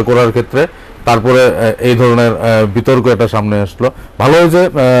 সেটা বার করার ক্ষেত্রে। তারপরে এই ধরনের বিতর্ক এটা সামনে আসলো। ভালো হয়েছে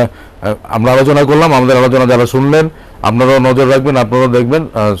আমরা আলোচনা করলাম, আমাদের আলোচনা যারা শুনলেন আপনারাও নজর রাখবেন, আপনারাও দেখবেন।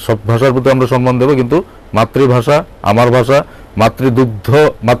 সব ভাষার প্রতি আমরা সম্মান দেবো, কিন্তু মাতৃভাষা আমার ভাষা, মাতৃদুগ্ধ,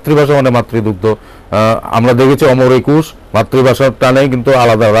 মাতৃভাষা মানে মাতৃদুগ্ধ। আমরা দেখেছি অমর একুশ, মাতৃভাষার টানে কিন্তু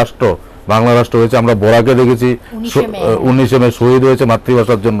আলাদা রাষ্ট্র, বাংলা রাষ্ট্র হয়েছে। আমরা বরাকে দেখেছি 19 মে শহীদ হয়েছে,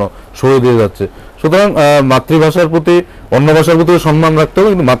 মাতৃভাষার জন্য শহীদ হয়ে যাচ্ছে। সুতরাং মাতৃভাষার প্রতি অন্য ভাষার প্রতি সম্মান রাখতে হবে,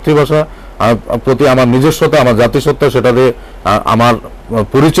 কিন্তু মাতৃভাষা প্রতি আমার নিজস্বতা, আমার জাতিসত্তা, সেটা দিয়ে আমার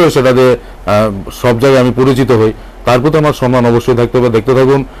পরিচয়, সেটা দিয়ে সব জায়গায় আমি পরিচিত হই, তার প্রতি আমার সম্মান অবশ্যই থাকতে হবে। দেখতে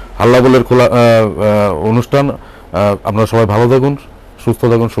থাকুন হাল্লাবোলের খোলা অনুষ্ঠান। আপনারা সবাই ভালো থাকুন, সুস্থ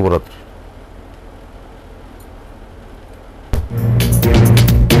থাকুন, শুভরাত্রি।